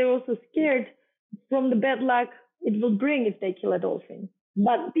animals because they're also scared from the bad luck it will bring if they kill a dolphin.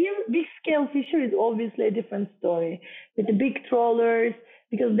 But big scale fishery is obviously a different story with the big trawlers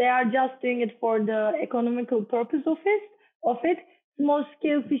because they are just doing it for the economical purpose of it. Small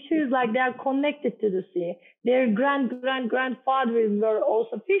scale fisheries, like they are connected to the sea. Their grandfathers were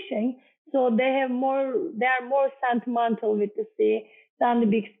also fishing, so they are more sentimental with the sea than the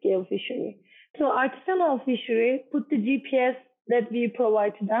big scale fishery. So artisanal fishery put the GPS that we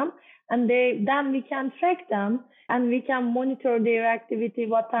provide to them, and then we can track them and we can monitor their activity,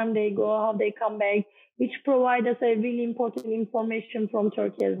 what time they go, how they come back, which provide us a really important information from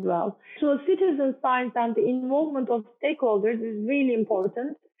Turkey as well. So citizen science and the involvement of stakeholders is really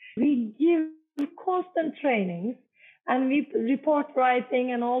important. We give constant trainings and we report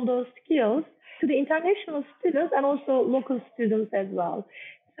writing and all those skills to the international students and also local students as well.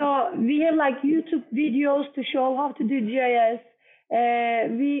 So we have like YouTube videos to show how to do GIS.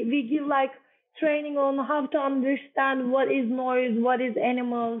 We give like training on how to understand what is noise, what is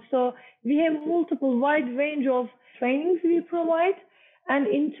animals. So we have multiple wide range of trainings we provide. And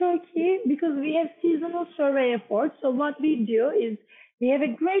in Turkey, because we have seasonal survey efforts, so what we do is we have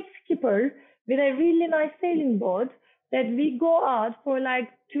a great skipper with a really nice sailing boat that we go out for like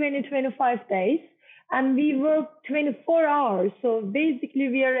 20-25 days and we work 24 hours. So basically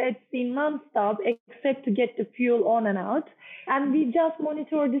we are at sea non-stop except to get the fuel on and out. And we just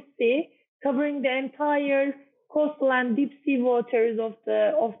monitor the sea, covering the entire coastal and deep sea waters of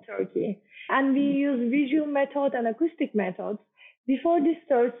Turkey. And we use visual method and acoustic methods. Before this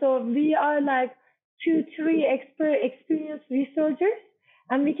search, so we are like 2-3 experienced researchers,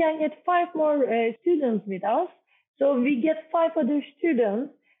 and we can get 5 more students with us. So we get 5 other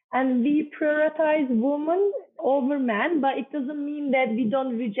students, and we prioritize women over men, but it doesn't mean that we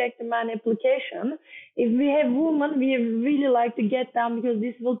don't reject the man application. If we have women, we really like to get them because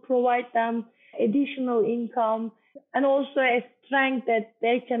this will provide them additional income and also a strength that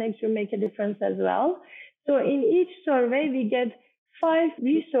they can actually make a difference as well. So in each survey, we get 5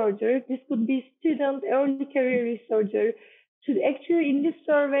 researchers. This could be student, early career researcher. So actually in this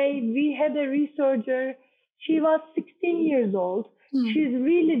survey, we had a researcher. She was 16 years old. She's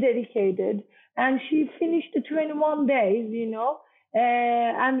really dedicated and she finished the 21 days,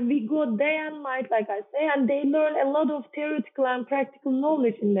 and we go day and night, like I say, and they learn a lot of theoretical and practical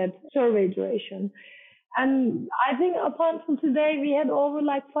knowledge in that survey duration. And I think up until today, we had over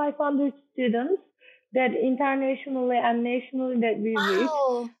like 500 students that internationally and nationally that we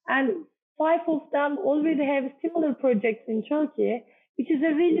reached. And 5 of them already have similar projects in Turkey, which is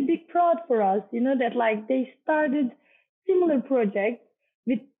a really big pride for us, that like they started similar projects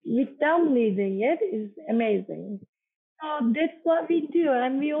with them leading it is amazing. So that's what we do.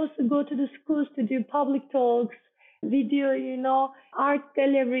 And we also go to the schools to do public talks. We do, art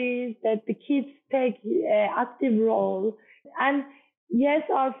galleries that the kids take active role. And yes,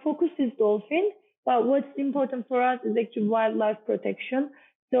 our focus is dolphin, but what's important for us is actually wildlife protection.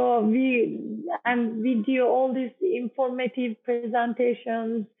 So we do all these informative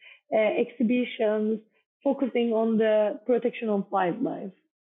presentations, exhibitions, focusing on the protection of wildlife.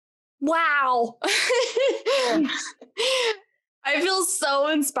 Wow. I feel so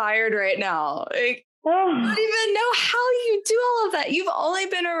inspired right now. I don't even know how you do all of that. You've only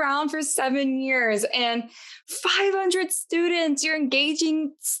been around for 7 years and 500 students. You're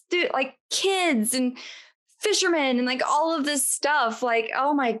engaging like kids and fishermen and like all of this stuff. Like,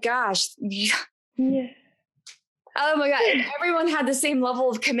 oh my gosh. Yeah. Oh my God. If everyone had the same level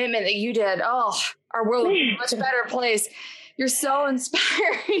of commitment that you did, oh, our world would be a much better place. You're so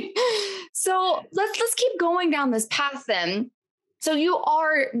inspiring. So let's keep going down this path then. So you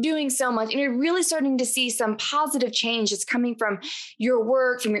are doing so much and you're really starting to see some positive change that's coming from your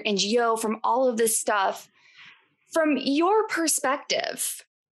work, from your NGO, from all of this stuff. From your perspective,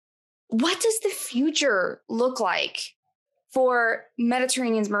 what does the future look like for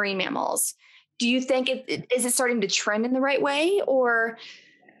Mediterranean's marine mammals? Do you think is it starting to trend in the right way, or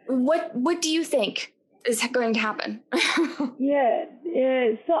what do you think is going to happen? Yeah.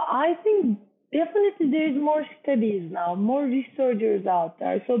 So I think definitely there's more studies now, more researchers out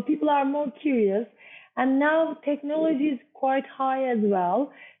there. So people are more curious. And now technology is quite high as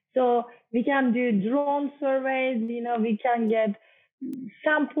well. So we can do drone surveys, we can get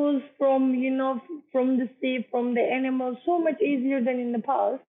samples from, from the sea, from the animals, so much easier than in the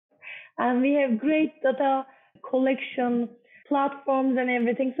past. And we have great data collection platforms and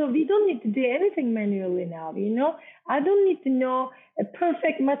everything. So we don't need to do anything manually now, I don't need to know a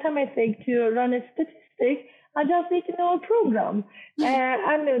perfect mathematics to run a statistic. I just need to know a program.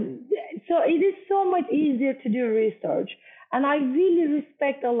 So it is so much easier to do research. And I really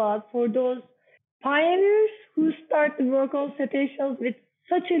respect a lot for those pioneers who start to work on cetaceans with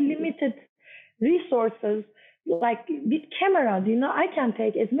such a limited resources, like with cameras, I can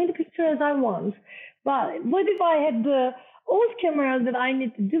take as many pictures as I want. But what if I had the old cameras that I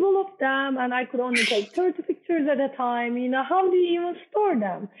need to develop them and I could only take 30 pictures at a time? How do you even store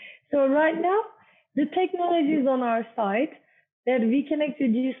them? So right now, the technology is on our side that we can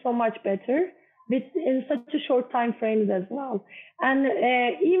actually do so much better in such a short time frames as well. And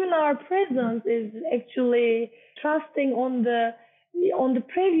even our presence is actually trusting on the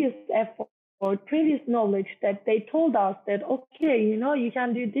previous effort or previous knowledge that they told us that, okay, you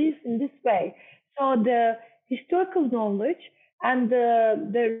can do this in this way. So the historical knowledge and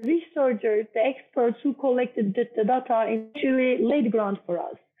the researchers, the experts who collected the data actually laid the ground for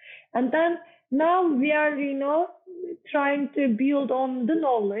us. And then now we are, trying to build on the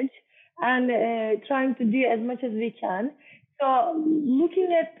knowledge and trying to do as much as we can. So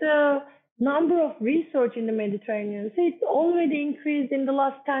looking at the number of research in the Mediterranean, so it's already increased in the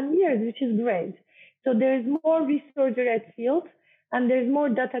last 10 years, which is great. So there is more researcher at field and there's more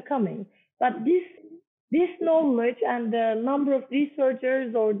data coming. But this knowledge and the number of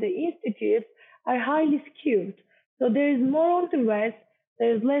researchers or the institutes are highly skewed. So there is more on the west,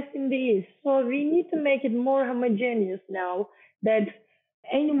 there is less in the east. So we need to make it more homogeneous now that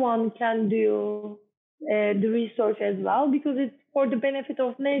anyone can do the research as well, because it's for the benefit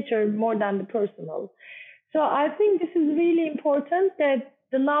of nature more than the personal. So I think this is really important that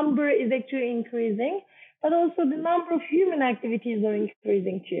the number is actually increasing, but also the number of human activities are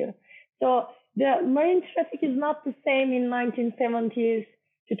increasing too. So the marine traffic is not the same in 1970s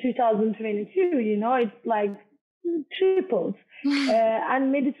to 2022. It's like tripled.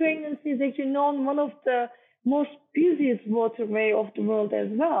 And Mediterranean Sea is actually known one of the most busiest waterway of the world as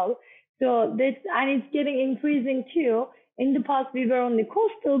well. So and it's getting increasing too. In the past, we were on the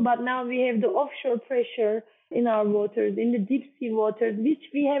coastal, but now we have the offshore pressure in our waters, in the deep sea waters, which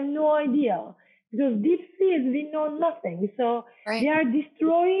we have no idea. Because deep seas, we know nothing. So right. We are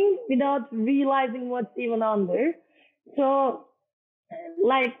destroying without realizing what's even under. So,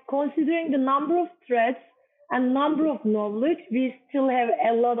 considering the number of threats and number of knowledge, we still have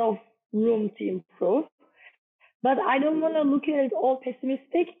a lot of room to improve. But I don't want to look at it all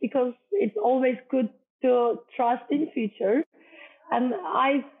pessimistic, because it's always good to trust in future. And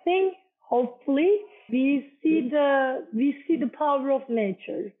I think hopefully we see the power of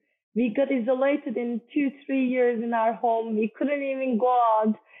nature. We got isolated in 2-3 years in our home. We couldn't even go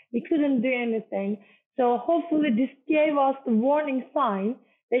out. We couldn't do anything. So hopefully this gave us the warning sign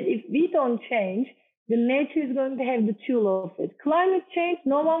that if we don't change, the nature is going to have the tool of it. Climate change,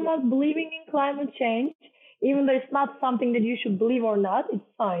 no one was believing in climate change. even though it's not something that you should believe or not, it's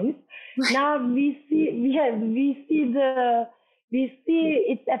science. Now we see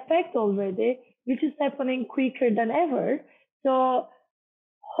its effect already, which is happening quicker than ever. So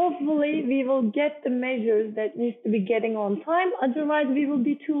hopefully we will get the measures that needs to be getting on time. Otherwise, we will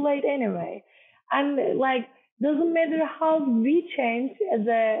be too late anyway. And like, doesn't matter how we change as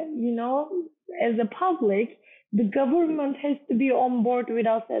a, as a public, the government has to be on board with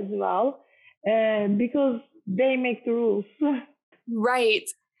us as well, because they make the rules. Right.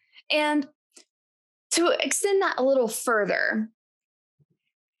 And to extend that a little further,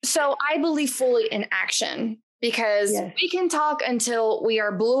 so I believe fully in action, because Yes. we can talk until we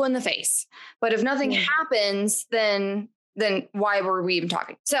are blue in the face, but if nothing Yeah. happens, then why were we even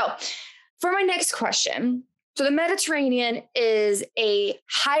talking? So for my next question, so the Mediterranean is a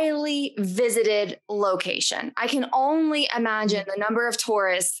highly visited location. I can only imagine the number of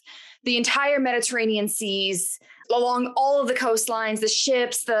tourists, the entire Mediterranean seas, along all of the coastlines, the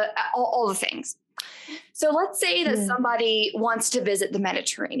ships, all the things. So let's say that Yeah. somebody wants to visit the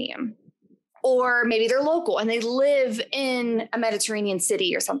Mediterranean, or maybe they're local and they live in a Mediterranean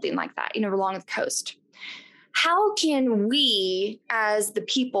city or something like that, along the coast. How can we, as the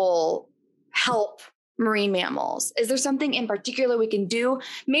people, help marine mammals? Is there something in particular we can do?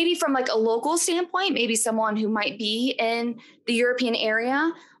 Maybe from like a local standpoint, maybe someone who might be in the European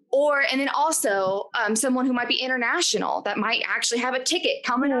area, and then also someone who might be international that might actually have a ticket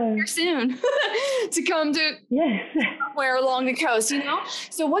coming up here soon to come to Yes. somewhere along the coast,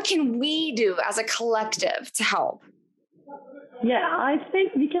 So what can we do as a collective to help? Yeah, I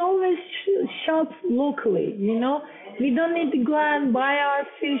think we can always shop locally, We don't need to go and buy our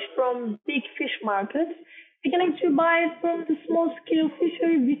fish from big fish markets. We can actually buy it from the small scale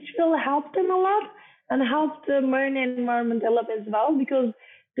fishery, which will help them a lot and help the marine environment a lot as well, because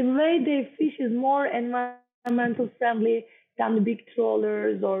the way they fish is more environmental friendly than the big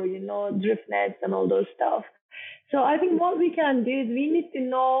trawlers or, drift nets and all those stuff. So I think what we can do is we need to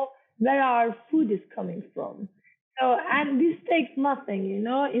know where our food is coming from. So, and this takes nothing,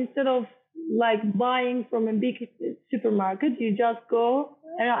 instead of like buying from a big supermarket, you just go,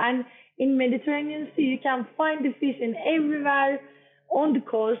 and in Mediterranean Sea, you can find the fish in everywhere on the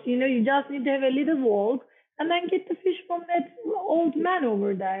coast. You just need to have a little walk and then get the fish from that old man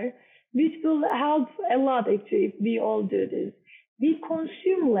over there, which will help a lot actually if we all do this. We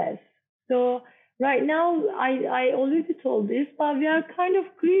consume less. So right now, I already told this, but we are kind of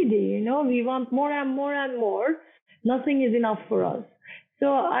greedy, we want more and more and more. Nothing is enough for us.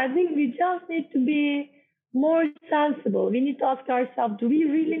 So I think we just need to be more sensible. We need to ask ourselves, do we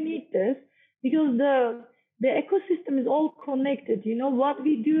really need this? Because the ecosystem is all connected. What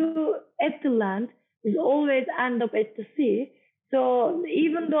we do at the land is always end up at the sea. So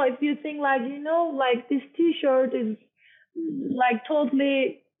even though if you think like, like this t-shirt is like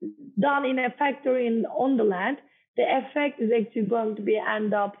totally done in a factory on the land, the effect is actually going to be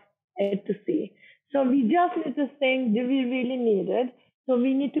end up at the sea. So we just need to think, do we really need it? So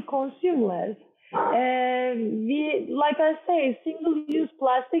we need to consume less. Like I say, single-use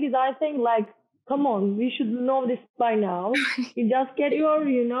plastic is, I think, like, come on, we should know this by now. You just get your,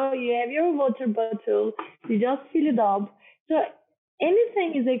 you have your water bottle, you just fill it up. So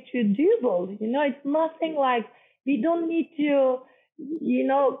anything is actually doable. It's nothing like we don't need to,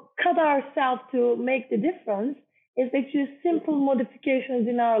 cut ourselves to make the difference. It's actually simple modifications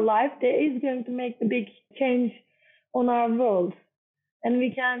in our life that is going to make the big change on our world. And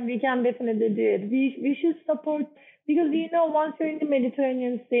we can definitely do it. We should support, because once you're in the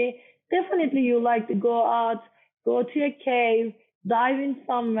Mediterranean Sea, definitely you like to go out, go to a cave, dive in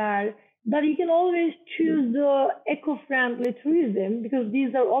somewhere. But you can always choose the eco-friendly tourism, because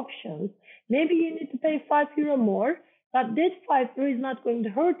these are options. Maybe you need to pay €5 more, but that €5 is not going to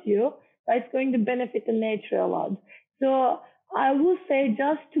hurt you, but it's going to benefit the nature a lot. So I will say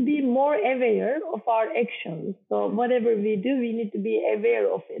just to be more aware of our actions. So whatever we do, we need to be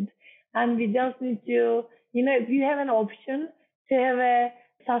aware of it. And we just need to, if you have an option to have a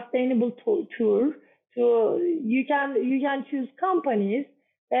sustainable tour, so you can choose companies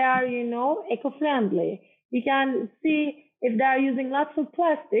that are, eco-friendly. You can see if they're using lots of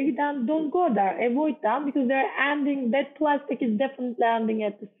plastic, then don't go there. Avoid them, because that plastic is definitely ending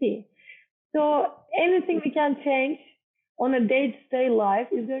at the sea. So anything we can change on a day-to-day life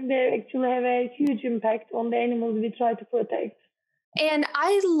is going to actually have a huge impact on the animals we try to protect. And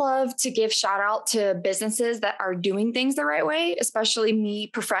I love to give shout out to businesses that are doing things the right way, especially me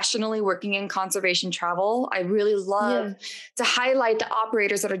professionally working in conservation travel. I really love to highlight the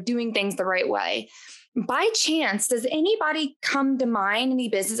operators that are doing things the right way. By chance, does anybody come to mind, any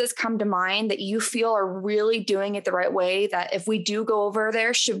businesses come to mind that you feel are really doing it the right way, that if we do go over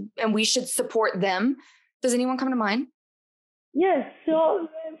there we should support them? Does anyone come to mind? Yes, so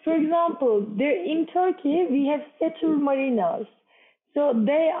for example, there in Turkey we have Setur marinas.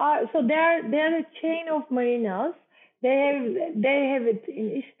 They are a chain of marinas. They have it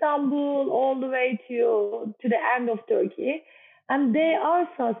in Istanbul all the way to the end of Turkey, and they are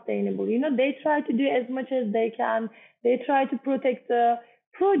sustainable. They try to do as much as they can. They try to protect the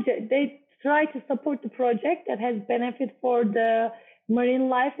project. They try to support the project that has benefit for the marine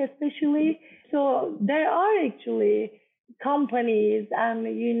life, especially. So there are actually companies and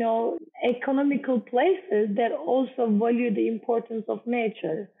economical places that also value the importance of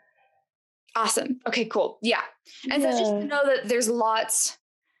nature. Awesome. Okay, cool. Yeah. And so just to Yeah. know that there's lots.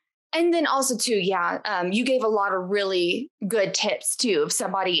 And then also too, yeah, you gave a lot of really good tips too. If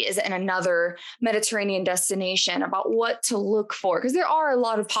somebody is in another Mediterranean destination about what to look for, because there are a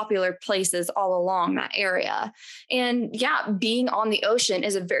lot of popular places all along that area. And yeah, being on the ocean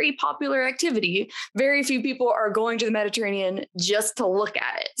is a very popular activity. Very few people are going to the Mediterranean just to look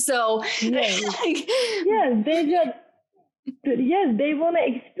at it. So Yes. like, Yes, they want to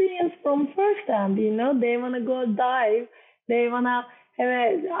experience from first hand. They want to go dive. They want to have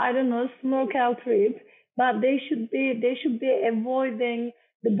I don't know, snorkel trip. But they should be avoiding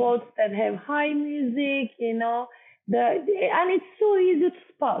the boats that have high music. And it's so easy to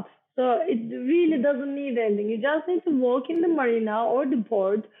spot. So it really doesn't need anything. You just need to walk in the marina or the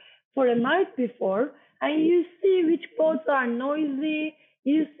port for a night before, and you see which boats are noisy.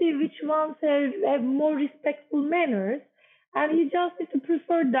 You see which ones have more respectful manners, and you just need to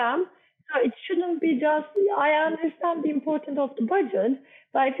prefer them. So it shouldn't be just. I understand the importance of the budget,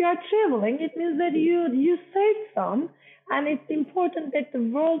 but if you are traveling, it means that you save some, and it's important that the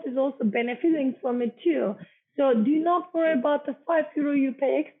world is also benefiting from it too. So do not worry about the €5 you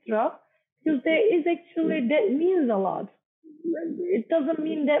pay extra, because there is actually that means a lot. It doesn't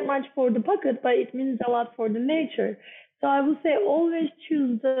mean that much for the pocket, but it means a lot for the nature. So I would say always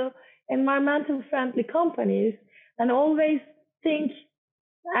choose the environmental friendly companies, and always think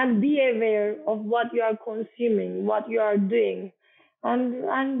and be aware of what you are consuming, what you are doing,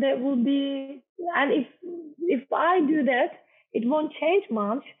 and that will be. And if I do that, it won't change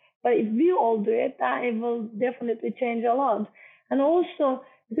much. But if we all do it, then it will definitely change a lot. And also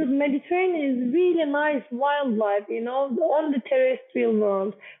because Mediterranean is really nice wildlife, on the terrestrial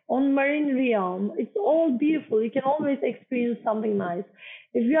world, on marine realm, it's all beautiful. You can always experience something nice.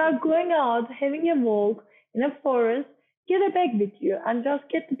 If you are going out having a walk in a forest, get a bag with you and just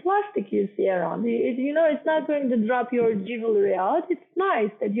get the plastic you see around. It's not going to drop your jewelry out. It's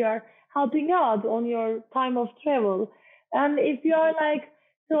nice that you are helping out on your time of travel. And if you are like,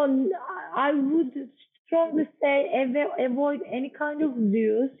 so I would strongly say avoid any kind of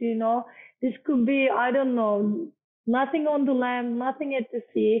zoos. This could be, I don't know, nothing on the land, nothing at the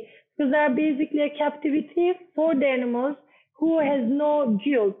sea, because they are basically a captivity for the animals who has no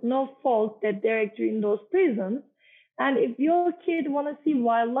guilt, no fault that they're actually in those prisons. And if your kid want to see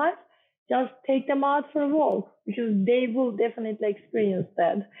wildlife, just take them out for a walk, because they will definitely experience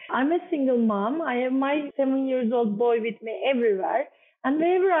that. I'm a single mom. I have my 7 years old boy with me everywhere. And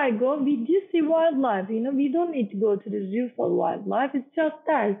wherever I go, we do see wildlife. We don't need to go to the zoo for wildlife. It's just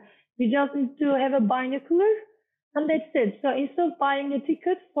there. We just need to have a binocular, and that's it. So instead of buying a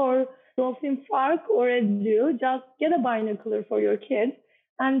ticket for Dolphin Park or a zoo, just get a binocular for your kids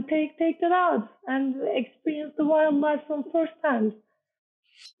and take that out and experience the wildlife from first hand.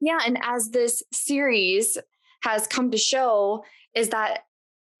 yeah. And as this series has come to show, is that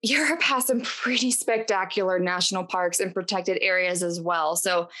Europe has some pretty spectacular national parks and protected areas as well.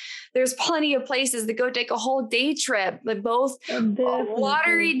 So there's plenty of places to go take a whole day trip, like both a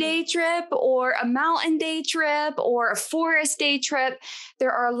watery Definitely. day trip or a mountain day trip or a forest day trip.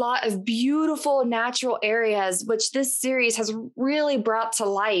 There are a lot of beautiful natural areas, which this series has really brought to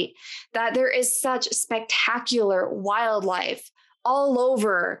light, that there is such spectacular wildlife all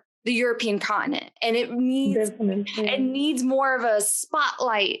over the European continent. And it Definitely. needs more of a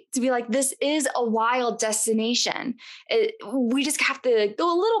spotlight to be like, this is a wild destination. We just have to go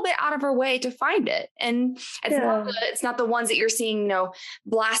a little bit out of our way to find it. And Yeah. it's not the ones that you're seeing,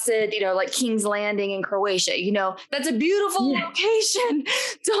 blasted, like King's Landing in Croatia. That's a beautiful Yeah. location.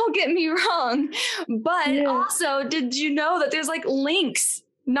 Don't get me wrong. But Yeah. also, did you know that there's like lynx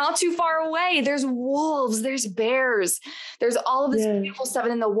not too far away? There's wolves, there's bears, there's all of this Yeah. beautiful stuff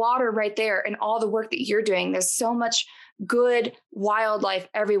in the water right there, and all the work that you're doing. There's so much good wildlife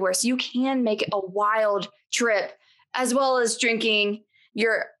everywhere. So you can make it a wild trip as well as drinking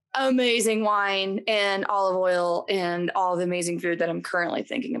your amazing wine and olive oil and all the amazing food that I'm currently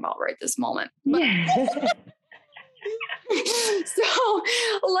thinking about right this moment. Yeah. So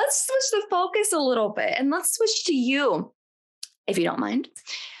let's switch the focus a little bit and let's switch to you, if you don't mind.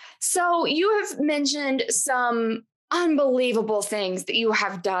 So you have mentioned some unbelievable things that you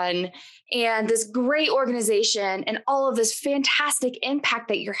have done and this great organization and all of this fantastic impact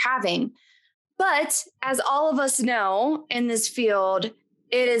that you're having. But as all of us know in this field,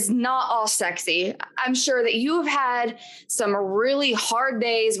 it is not all sexy. I'm sure that you have had some really hard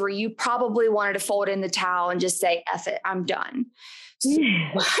days where you probably wanted to fold in the towel and just say, F it, I'm done. So,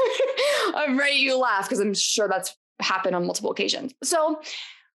 I'm ready you laugh because I'm sure that's happened on multiple occasions. So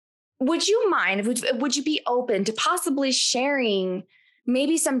would you mind, would you be open to possibly sharing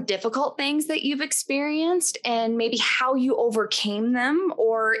maybe some difficult things that you've experienced and maybe how you overcame them,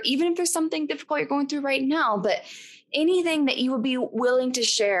 or even if there's something difficult you're going through right now, but anything that you would be willing to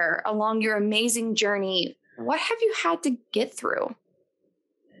share along your amazing journey? What have you had to get through?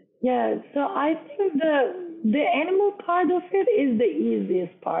 Yeah, so I think the animal part of it is the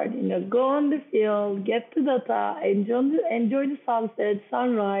easiest part. Go on the field, get the data, enjoy the sunset,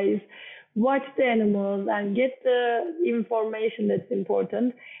 sunrise, watch the animals, and get the information that's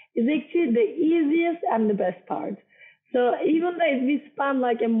important is actually the easiest and the best part. So even though we spend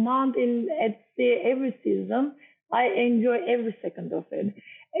like a month at sea every season, I enjoy every second of it.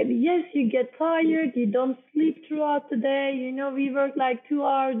 And yes, you get tired, you don't sleep throughout the day. We work like 2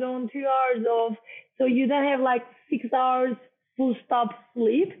 hours on, 2 hours off. So you don't have like 6 hours full stop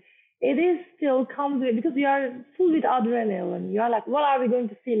sleep. It is still comes with, because you are full with adrenaline. You are like, what are we going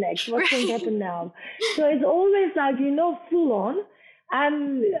to see next? What's going to happen now? So it's always like, full on.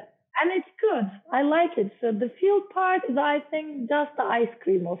 And it's good. I like it. So the field part is, I think, just the ice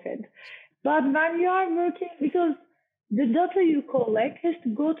cream of it. But when you are working, because the data you collect has to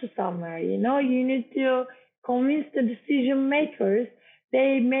go to somewhere, you need to convince the decision makers.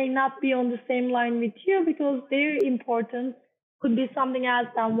 They may not be on the same line with you because their importance could be something else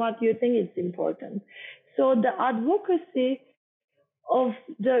than what you think is important. So the advocacy of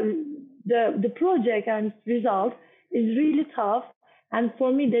the project and result is really tough. And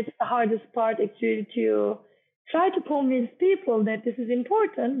for me, that's the hardest part, actually, to try to convince people that this is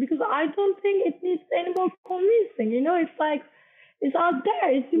important, because I don't think it needs any more convincing. It's like, it's out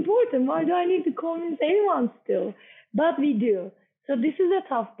there, it's important. Why do I need to convince anyone still? But we do. So this is a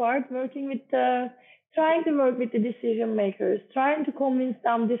tough part, trying to work with the decision makers, trying to convince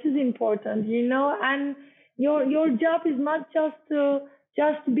them this is important, and your job is not just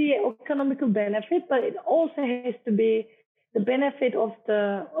to be economical benefit, but it also has to be the benefit of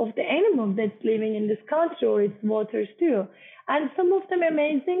the animal that's living in this country or its waters too. And some of them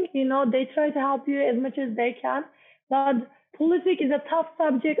amazing, they try to help you as much as they can. But politics is a tough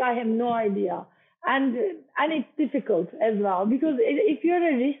subject. I have no idea, and it's difficult as well, because if you're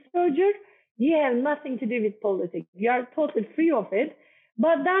a researcher, you have nothing to do with politics. You are totally free of it.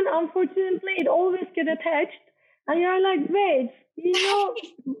 But then, unfortunately, it always gets attached, and you're like, wait,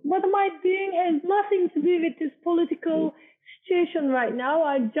 what am I doing has nothing to do with this political situation right now.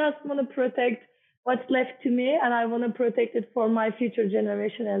 I just want to protect what's left to me, and I want to protect it for my future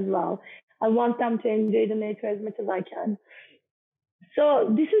generation as well. I want them to enjoy the nature as much as I can. So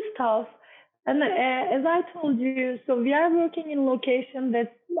this is tough. And as I told you, so we are working in location that's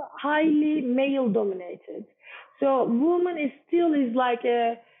highly male dominated. So woman is like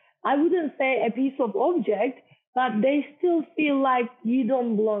I wouldn't say a piece of object, but they still feel like you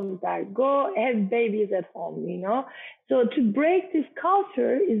don't belong there. Go have babies at home, So to break this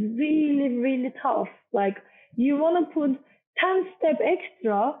culture is really, really tough. Like, you want to put 10 steps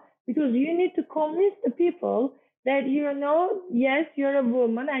extra, because you need to convince the people that, yes, you're a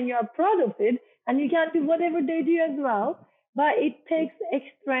woman and you're proud of it, and you can do whatever they do as well, but it takes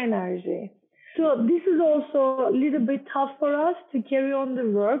extra energy. So this is also a little bit tough for us to carry on the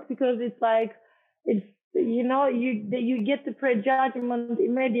work, because it's like, you get the prejudgment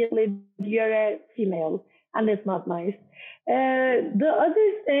immediately that you're a female, and that's not nice. The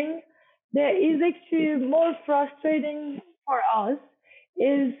other thing that is actually more frustrating for us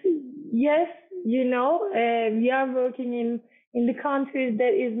is, yes, we are working in the countries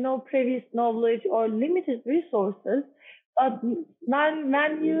there is no previous knowledge or limited resources, but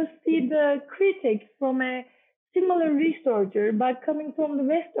when you see the critics from a similar researcher but coming from the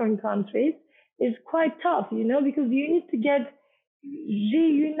Western countries, is quite tough, because you need to get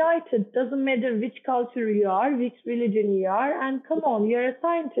reunited. Doesn't matter which culture you are, which religion you are, and come on, you're a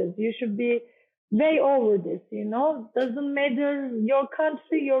scientist. You should be way over this, Doesn't matter your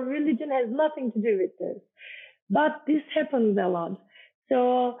country, your religion has nothing to do with this. But this happens a lot.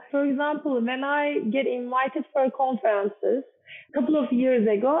 So, for example, when I get invited for conferences, a couple of years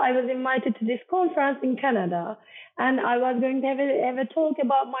ago, I was invited to this conference in Canada, and I was going to have a talk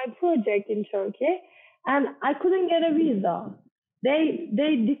about my project in Turkey, and I couldn't get a visa. They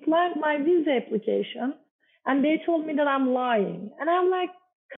declined my visa application, and they told me that I'm lying. And I'm like,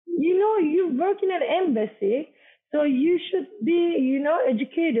 you work in an embassy, so you should be,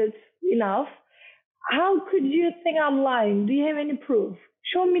 educated enough. How could you think I'm lying? Do you have any proof?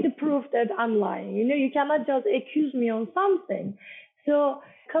 Show me the proof that I'm lying. You cannot just accuse me on something. So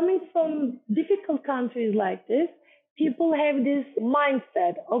coming from difficult countries like this, people have this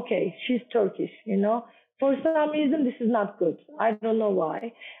mindset, okay, she's Turkish, For some reason, this is not good. I don't know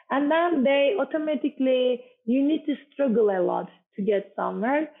why. And then they automatically, you need to struggle a lot to get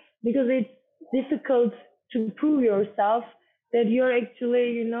somewhere because it's difficult to prove yourself that you're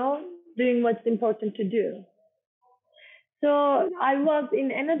actually, doing what's important to do. So I was in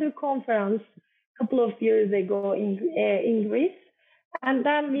another conference a couple of years ago in Greece, and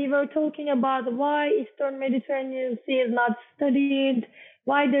then we were talking about why Eastern Mediterranean Sea is not studied,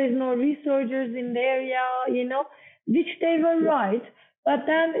 why there is no researchers in the area, which they were right. But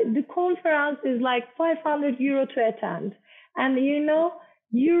then the conference is like 500 euro to attend, and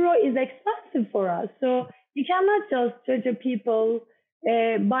euro is expensive for us, so you cannot just judge people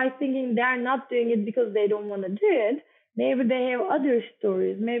by thinking they're not doing it because they don't want to do it. Maybe they have other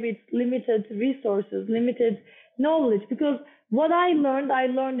stories. Maybe it's limited resources, limited knowledge. Because what I learned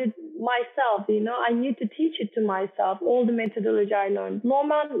it myself. I need to teach it to myself. All the methodology I learned. No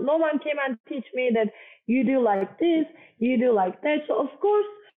one came and teach me that you do like this, you do like that. So of course,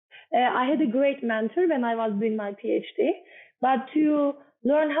 I had a great mentor when I was doing my PhD. But to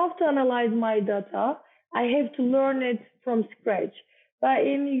learn how to analyze my data, I have to learn it from scratch. But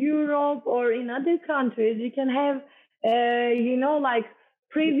in Europe or in other countries, you can have, you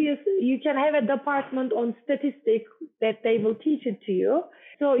can have a department on statistics that they will teach it to you.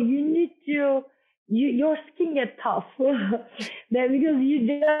 So you need to, your skin gets tough because you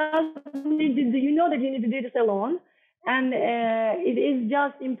just need to, that you need to do this alone. And it is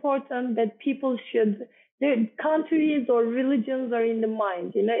just important that people should, their countries or religions are in the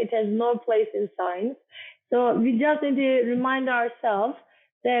mind, it has no place in science. So we just need to remind ourselves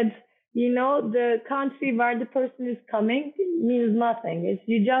that, the country where the person is coming means nothing.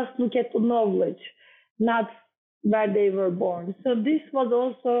 You just look at the knowledge, not where they were born. So this was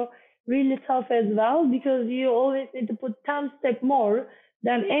also really tough as well because you always need to put 10 steps more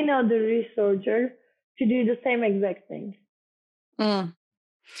than any other researcher to do the same exact thing. Whew,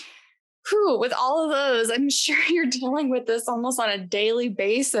 with all of those, I'm sure you're dealing with this almost on a daily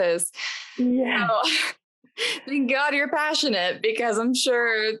basis. Yeah. So, thank God you're passionate because I'm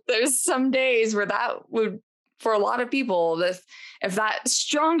sure there's some days where that would, for a lot of people, if that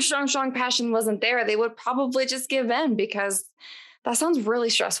strong passion wasn't there, they would probably just give in because that sounds really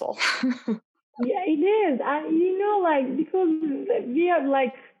stressful. Yeah, it is. And because we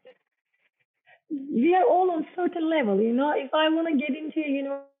are all on certain level, if I want to get into a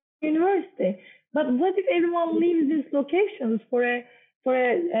university, but what if everyone leaves these locations for a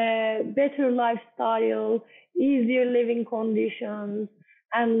better lifestyle, easier living conditions,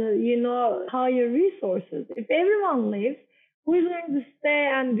 and higher resources? If everyone leaves, who is going to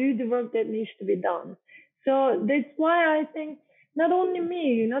stay and do the work that needs to be done? So that's why I think not only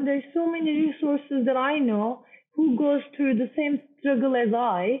me, there's so many resources that I know who goes through the same struggle as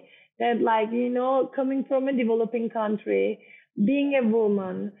I, that coming from a developing country, being a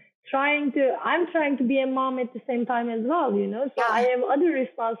woman, I'm trying to be a mom at the same time as well, so I have other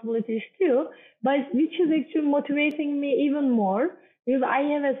responsibilities too, but which is actually motivating me even more because I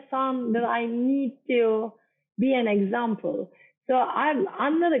have a son that I need to be an example. So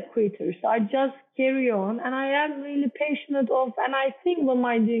I'm not a quitter, so I just carry on, and I am really passionate and I think what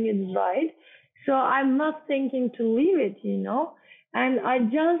I'm doing is right. So I'm not thinking to leave it, and I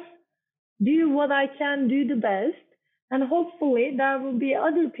just do what I can do the best. And hopefully there will be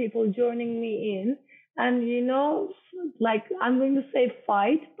other people joining me in. And, I'm going to say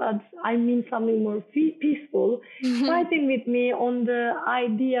fight, but I mean something more peaceful, fighting with me on the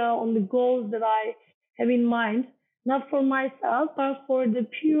idea, on the goals that I have in mind, not for myself, but for the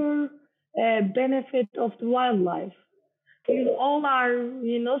pure benefit of the wildlife. Because all our,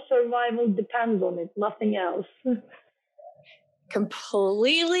 survival depends on it, nothing else.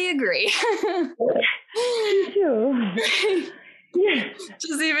 Completely agree. Me too. Yeah.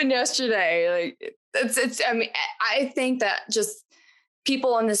 Just even yesterday, it's. I mean, I think that just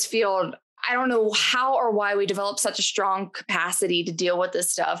people in this field I don't know how or why we develop such a strong capacity to deal with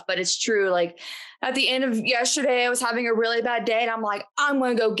this stuff, but it's true. Like at the end of yesterday, I was having a really bad day and I'm like, I'm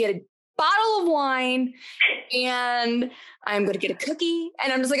going to go get a bottle of wine and I'm going to get a cookie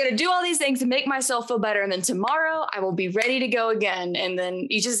and I'm just going to do all these things to make myself feel better. And then tomorrow I will be ready to go again. And then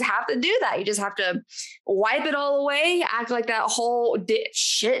you just have to do that. You just have to wipe it all away, act like that whole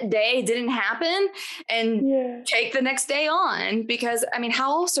shit day didn't happen and take the next day on, because I mean,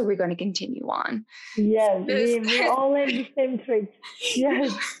 how else are we going to continue on? Yes, we all have the same trick.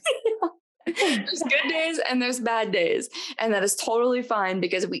 Yes. There's good days and there's bad days. And that is totally fine,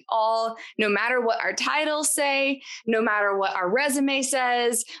 because we all, no matter what our titles say, no matter what our resume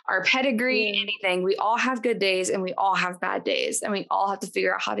says, our pedigree, anything, we all have good days and we all have bad days, and we all have to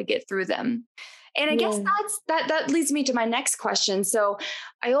figure out how to get through them. And I guess that leads me to my next question. So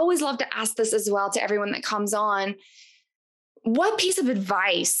I always love to ask this as well to everyone that comes on. What piece of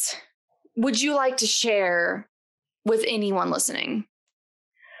advice would you like to share with anyone listening?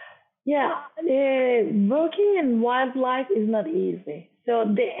 Yeah, working in wildlife is not easy. So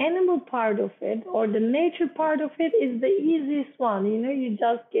the animal part of it or the nature part of it is the easiest one. You know, you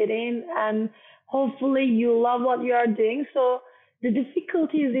just get in and hopefully you love what you are doing. So the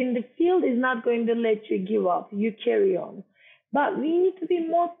difficulties in the field is not going to let you give up. You carry on. But we need to be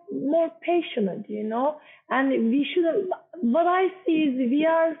more patient, you know, and we shouldn't. What I see is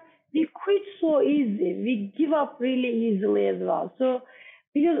we quit so easy. We give up really easily as well. So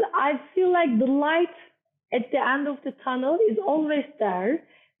because I feel like the light at the end of the tunnel is always there.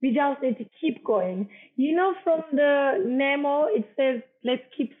 We just need to keep going. You know, from the Nemo, it says, let's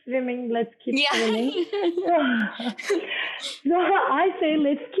keep swimming, let's keep swimming. So I say,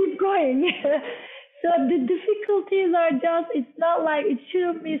 let's keep going. So the difficulties are just, it's not like, it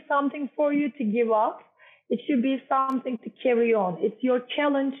shouldn't be something for you to give up. It should be something to carry on. It's your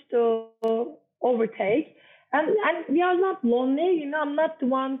challenge to overtake. And we are not lonely, you know, I'm not the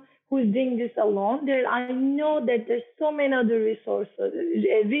one who's doing this alone. I know that there's so many other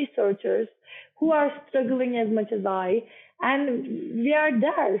researchers who are struggling as much as I, and we are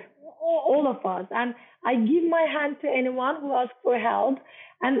there, all of us. And I give my hand to anyone who asks for help,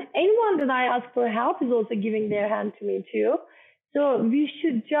 and anyone that I ask for help is also giving their hand to me too. So we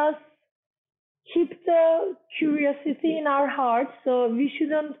should just keep the curiosity in our hearts. So we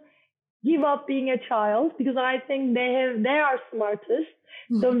shouldn't give up being a child, because I think they are smartest.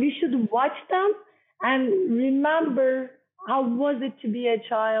 So we should watch them and remember how was it to be a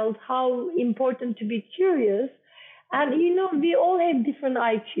child, how important to be curious. And, you know, we all have different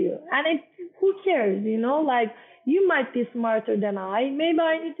IQ, and who cares, you know, like you might be smarter than I. Maybe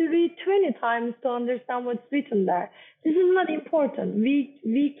I need to read 20 times to understand what's written there. This is not important.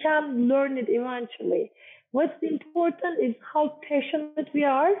 We can learn it eventually. What's important is how passionate we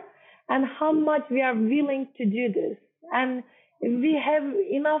are and how much we are willing to do this. And if we have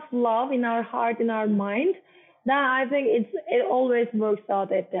enough love in our heart, in our mind, then I think it always works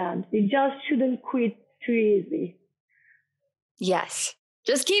out at the end. We just shouldn't quit too easy. Yes.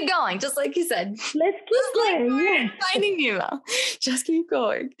 Just keep going, just like you said. Let's keep going. Yes. Finding Nemo. Just keep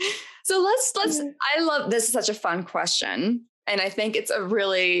going. So let's. I love this. Is such a fun question, and I think it's a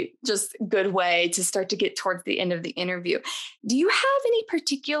really just good way to start to get towards the end of the interview. Do you have any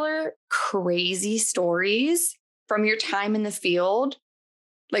particular crazy stories from your time in the field?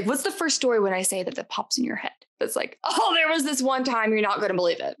 Like, what's the first story when I say that pops in your head? That's like, oh, there was this one time, you're not going to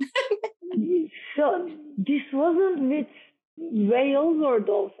believe it. So this wasn't with whales or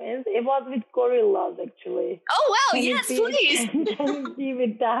dolphins. It was with gorillas, actually. Oh, wow. Yes, please. Can you be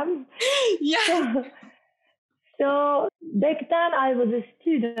with them? Yeah. So back then I was a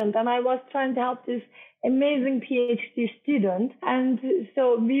student and I was trying to help this amazing PhD student. And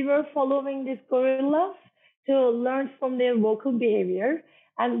so we were following these gorillas to learn from their vocal behavior.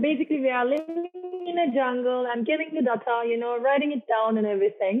 And basically we are living in a jungle and getting the data, you know, writing it down and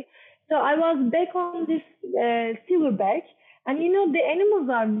everything. So I was back on this silverback. And, you know, the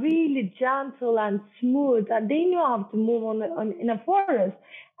animals are really gentle and smooth, and they know how to move in a forest.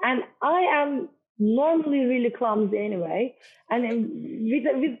 And I am normally really clumsy anyway. And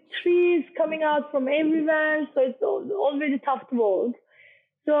with trees coming out from everywhere, so it's already tough to walk.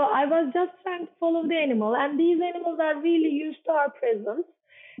 So I was just trying to follow the animal. And these animals are really used to our presence.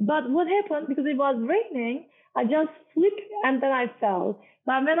 But what happened, because it was raining, I just slipped and then I fell.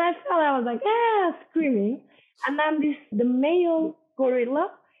 But when I fell, I was like, screaming. And then the male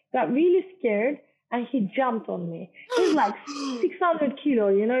gorilla got really scared and he jumped on me. He's like 600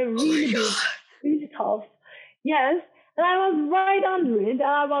 kilos, you know, really big, really tough. Yes. And I was right under it. And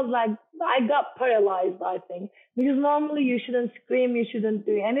I was like, I got paralyzed, I think. Because normally you shouldn't scream, you shouldn't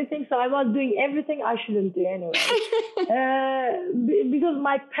do anything. So I was doing everything I shouldn't do anyway. Because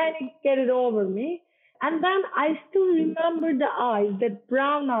my panic get it over me. And then I still remember the eyes, that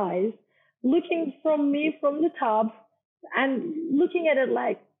brown eyes, looking from me from the top and looking at it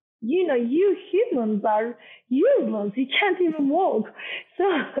like, you humans are useless. You can't even walk. So,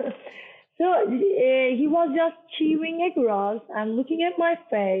 he was just chewing across and looking at my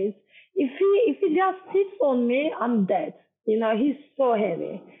face. If he just sits on me, I'm dead. He's so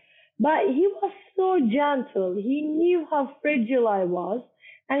heavy. But he was so gentle. He knew how fragile I was,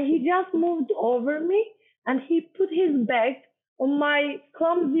 and he just moved over me and he put his back on my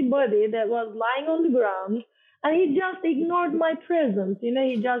clumsy body that was lying on the ground, and he just ignored my presence.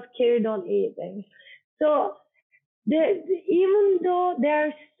 He just carried on eating. So even though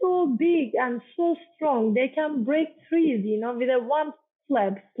they're so big and so strong, they can break trees, with a one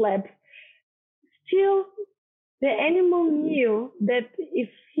slap. Still, the animal knew that if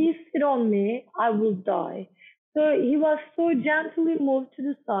he sit on me, I will die. So he was so gently moved to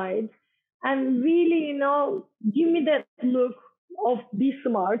the side and really, give me that look of be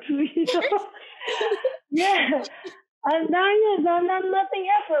smart. Yeah. And then, yes, and then nothing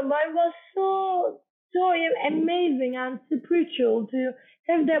happened. But it was so amazing and spiritual to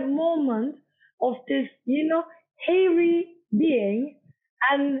have that moment of this, hairy being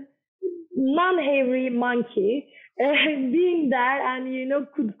and non-hairy monkey being there and,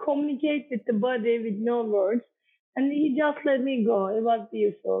 could communicate with the body with no words. And he just let me go. It was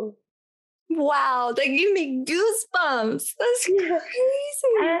beautiful. Wow, that gave me goosebumps. That's crazy.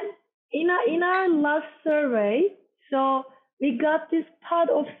 And in our last survey, so we got this pod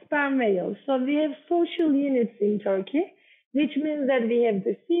of sperm whales. So we have social units in Turkey, which means that we have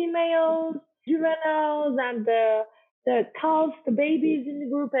the females, juveniles, and the calves, the babies in the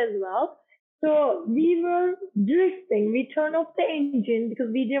group as well. So we were drifting. We turned off the engine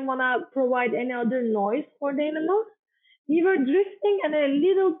because we didn't want to provide any other noise for the animals. We were drifting and a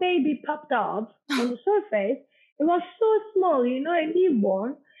little baby popped up on the surface. It was so small, a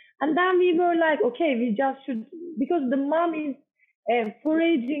newborn. And then we were like, okay, we just should, because the mom is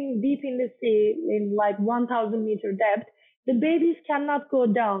foraging deep in the sea in like 1,000 meter depth. The babies cannot go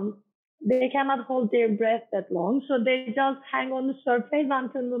down. They cannot hold their breath that long. So they just hang on the surface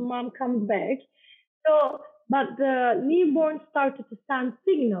until the mom comes back. So, but the newborn started to send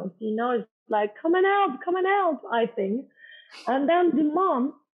signals, it's like, come and help, I think. And then the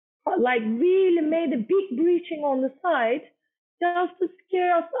mom, like, really made a big breaching on the side just to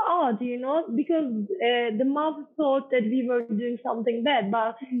scare us out, because the mom thought that we were doing something bad,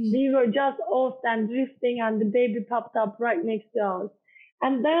 but we were just off and drifting and the baby popped up right next to us.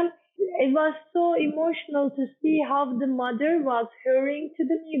 And then it was so emotional to see how the mother was hurrying to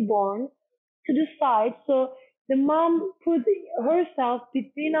the newborn to the side. So the mom put herself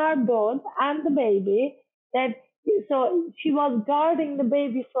between our boat and the baby, so she was guarding the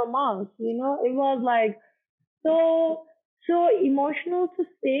baby from us, It was like so emotional to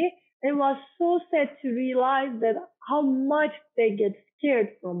see. It was so sad to realize that how much they get scared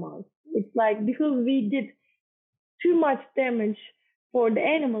from us. It's like because we did too much damage for the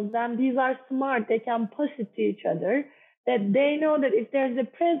animals, and these are smart, they can pass it to each other, that they know that if there's a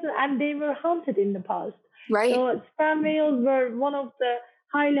present, and they were hunted in the past. Right. So sperm whales were one of the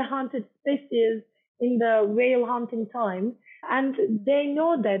highly hunted species in the whale hunting time, and they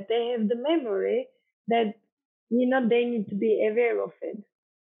know that they have the memory that they need to be aware of it.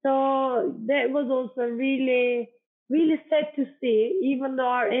 So that was also really, really sad to see, even though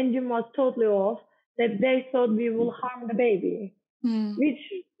our engine was totally off, that they thought we will harm the baby,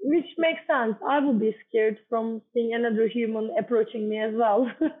 which makes sense. I would be scared from seeing another human approaching me as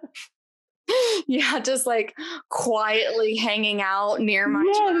well. Yeah, just like quietly hanging out near my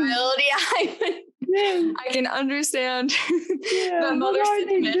child. Yeah, I can understand the mother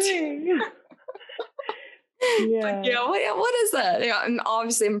sentiment. Yeah. What is that? And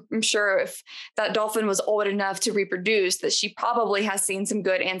obviously, I'm sure if that dolphin was old enough to reproduce, that she probably has seen some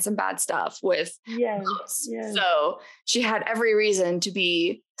good and some bad stuff with boats. Yes. So she had every reason to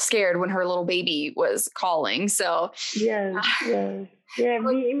be scared when her little baby was calling. So yes. Yeah,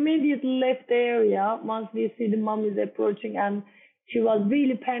 we immediately left the area once we see the mom is approaching, and she was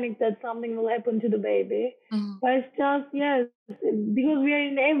really panicked that something will happen to the baby. But it's just, because we are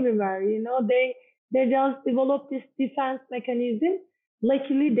in everywhere, they just developed this defense mechanism.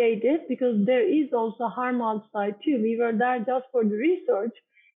 Luckily they did, because there is also harm outside too. We were there just for the research,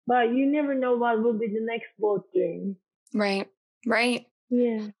 but you never know what will be the next boat doing. Right.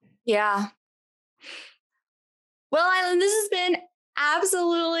 Yeah. Well, Aylin, this has been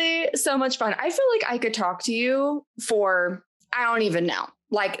Absolutely so much fun. I feel like I could talk to you for, I don't even know,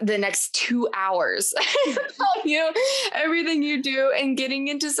 like the next 2 hours about you, everything you do, and getting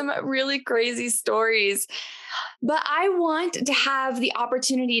into some really crazy stories. But I want to have the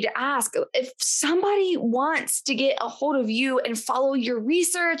opportunity to ask if somebody wants to get a hold of you and follow your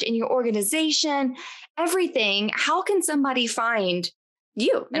research and your organization, everything, how can somebody find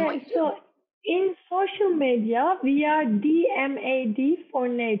you? Yeah, so in social media, we are DMAD for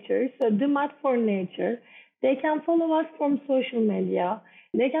nature, so DMAD for nature. They can follow us from social media.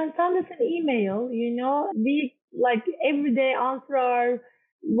 They can send us an email, we like every day answer our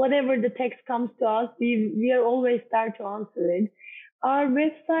whatever the text comes to us, we are always there to answer it. Our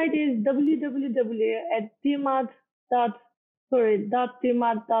website is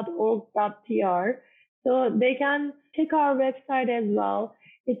www.dmad.org.tr. So they can check our website as well.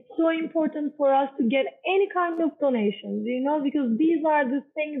 It's so important for us to get any kind of donations, because these are the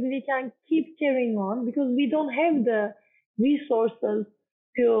things we can keep carrying on because we don't have the resources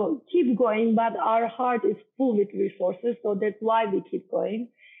to keep going, but our heart is full with resources, so that's why we keep going.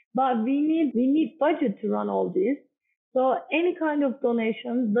 But we need budget to run all this. So any kind of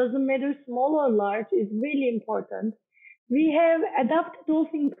donation, doesn't matter small or large, is really important. We have adopted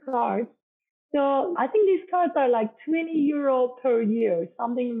dolphin cards. So I think these cards are like 20 euro per year,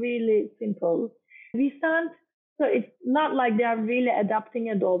 something really simple. So it's not like they are really adopting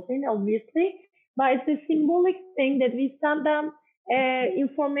a dolphin, obviously, but it's a symbolic thing that we send them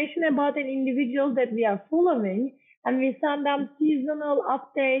information about an individual that we are following, and we send them seasonal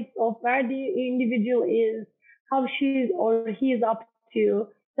updates of where the individual is, how she or he is up to.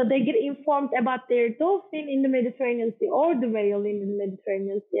 So they get informed about their dolphin in the Mediterranean Sea or the whale in the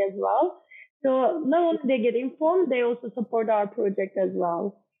Mediterranean Sea as well. So not only they get informed, they also support our project as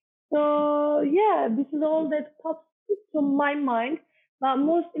well. So yeah, this is all that pops to my mind. But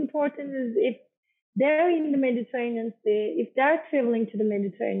most important is if they're in the Mediterranean Sea, if they're traveling to the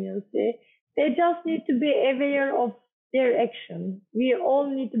Mediterranean Sea, they just need to be aware of their action. We all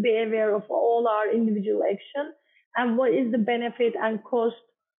need to be aware of all our individual action and what is the benefit and cost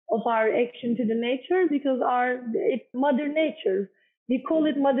of our action to the nature, because it's Mother Nature. We call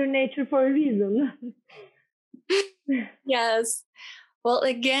it Mother Nature for a reason. Yes. Well,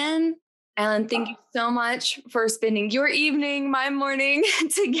 again, Ellen, thank you so much for spending your evening, my morning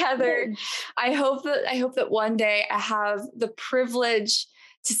together. I hope that one day I have the privilege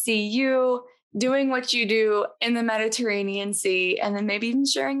to see you doing what you do in the Mediterranean Sea, and then maybe even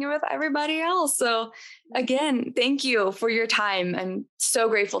sharing it with everybody else. So again, thank you for your time. I'm so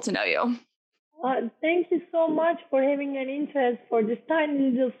grateful to know you. Thank you so much for having an interest for this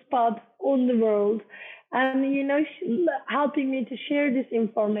tiny little spot on the world, and helping me to share this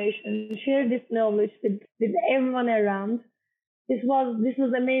information, share this knowledge with everyone around. This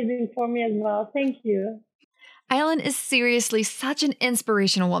was amazing for me as well. Thank you. Ellen is seriously such an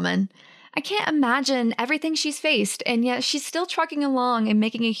inspirational woman. I can't imagine everything she's faced, and yet she's still trucking along and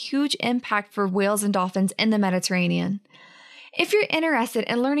making a huge impact for whales and dolphins in the Mediterranean. If you're interested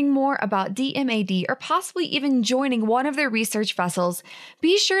in learning more about DMAD or possibly even joining one of their research vessels,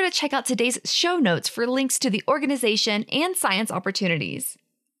 be sure to check out today's show notes for links to the organization and science opportunities.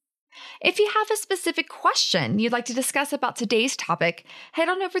 If you have a specific question you'd like to discuss about today's topic, head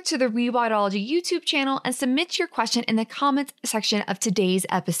on over to the Rewildology YouTube channel and submit your question in the comments section of today's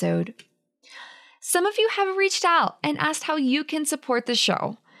episode. Some of you have reached out and asked how you can support the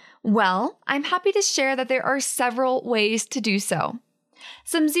show. Well, I'm happy to share that there are several ways to do so.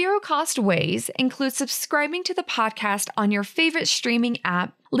 Some zero-cost ways include subscribing to the podcast on your favorite streaming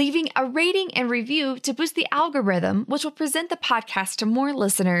app, leaving a rating and review to boost the algorithm, which will present the podcast to more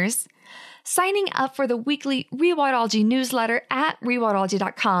listeners, signing up for the weekly Rewildology newsletter at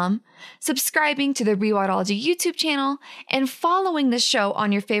rewildology.com, subscribing to the Rewildology YouTube channel, and following the show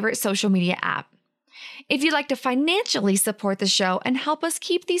on your favorite social media app. If you'd like to financially support the show and help us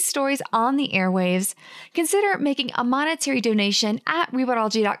keep these stories on the airwaves, consider making a monetary donation at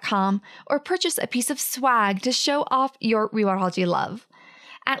rewildology.com or purchase a piece of swag to show off your Rewildology love.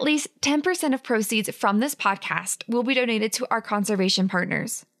 At least 10% of proceeds from this podcast will be donated to our conservation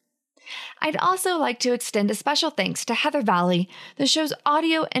partners. I'd also like to extend a special thanks to Heather Valley, the show's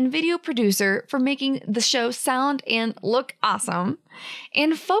audio and video producer, for making the show sound and look awesome,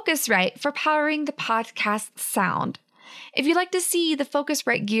 and Focusrite for powering the podcast sound. If you'd like to see the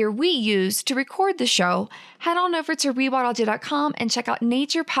Focusrite gear we use to record the show, head on over to rewildology.com and check out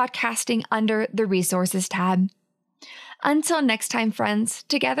Nature Podcasting under the Resources tab. Until next time, friends,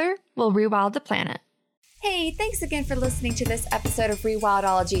 together we'll rewild the planet. Hey, thanks again for listening to this episode of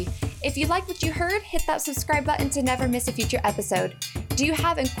Rewildology. If you like what you heard, hit that subscribe button to never miss a future episode. Do you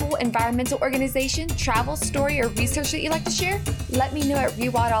have a cool environmental organization, travel story, or research that you'd like to share? Let me know at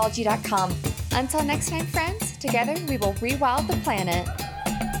rewildology.com. Until next time, friends, together we will rewild the planet.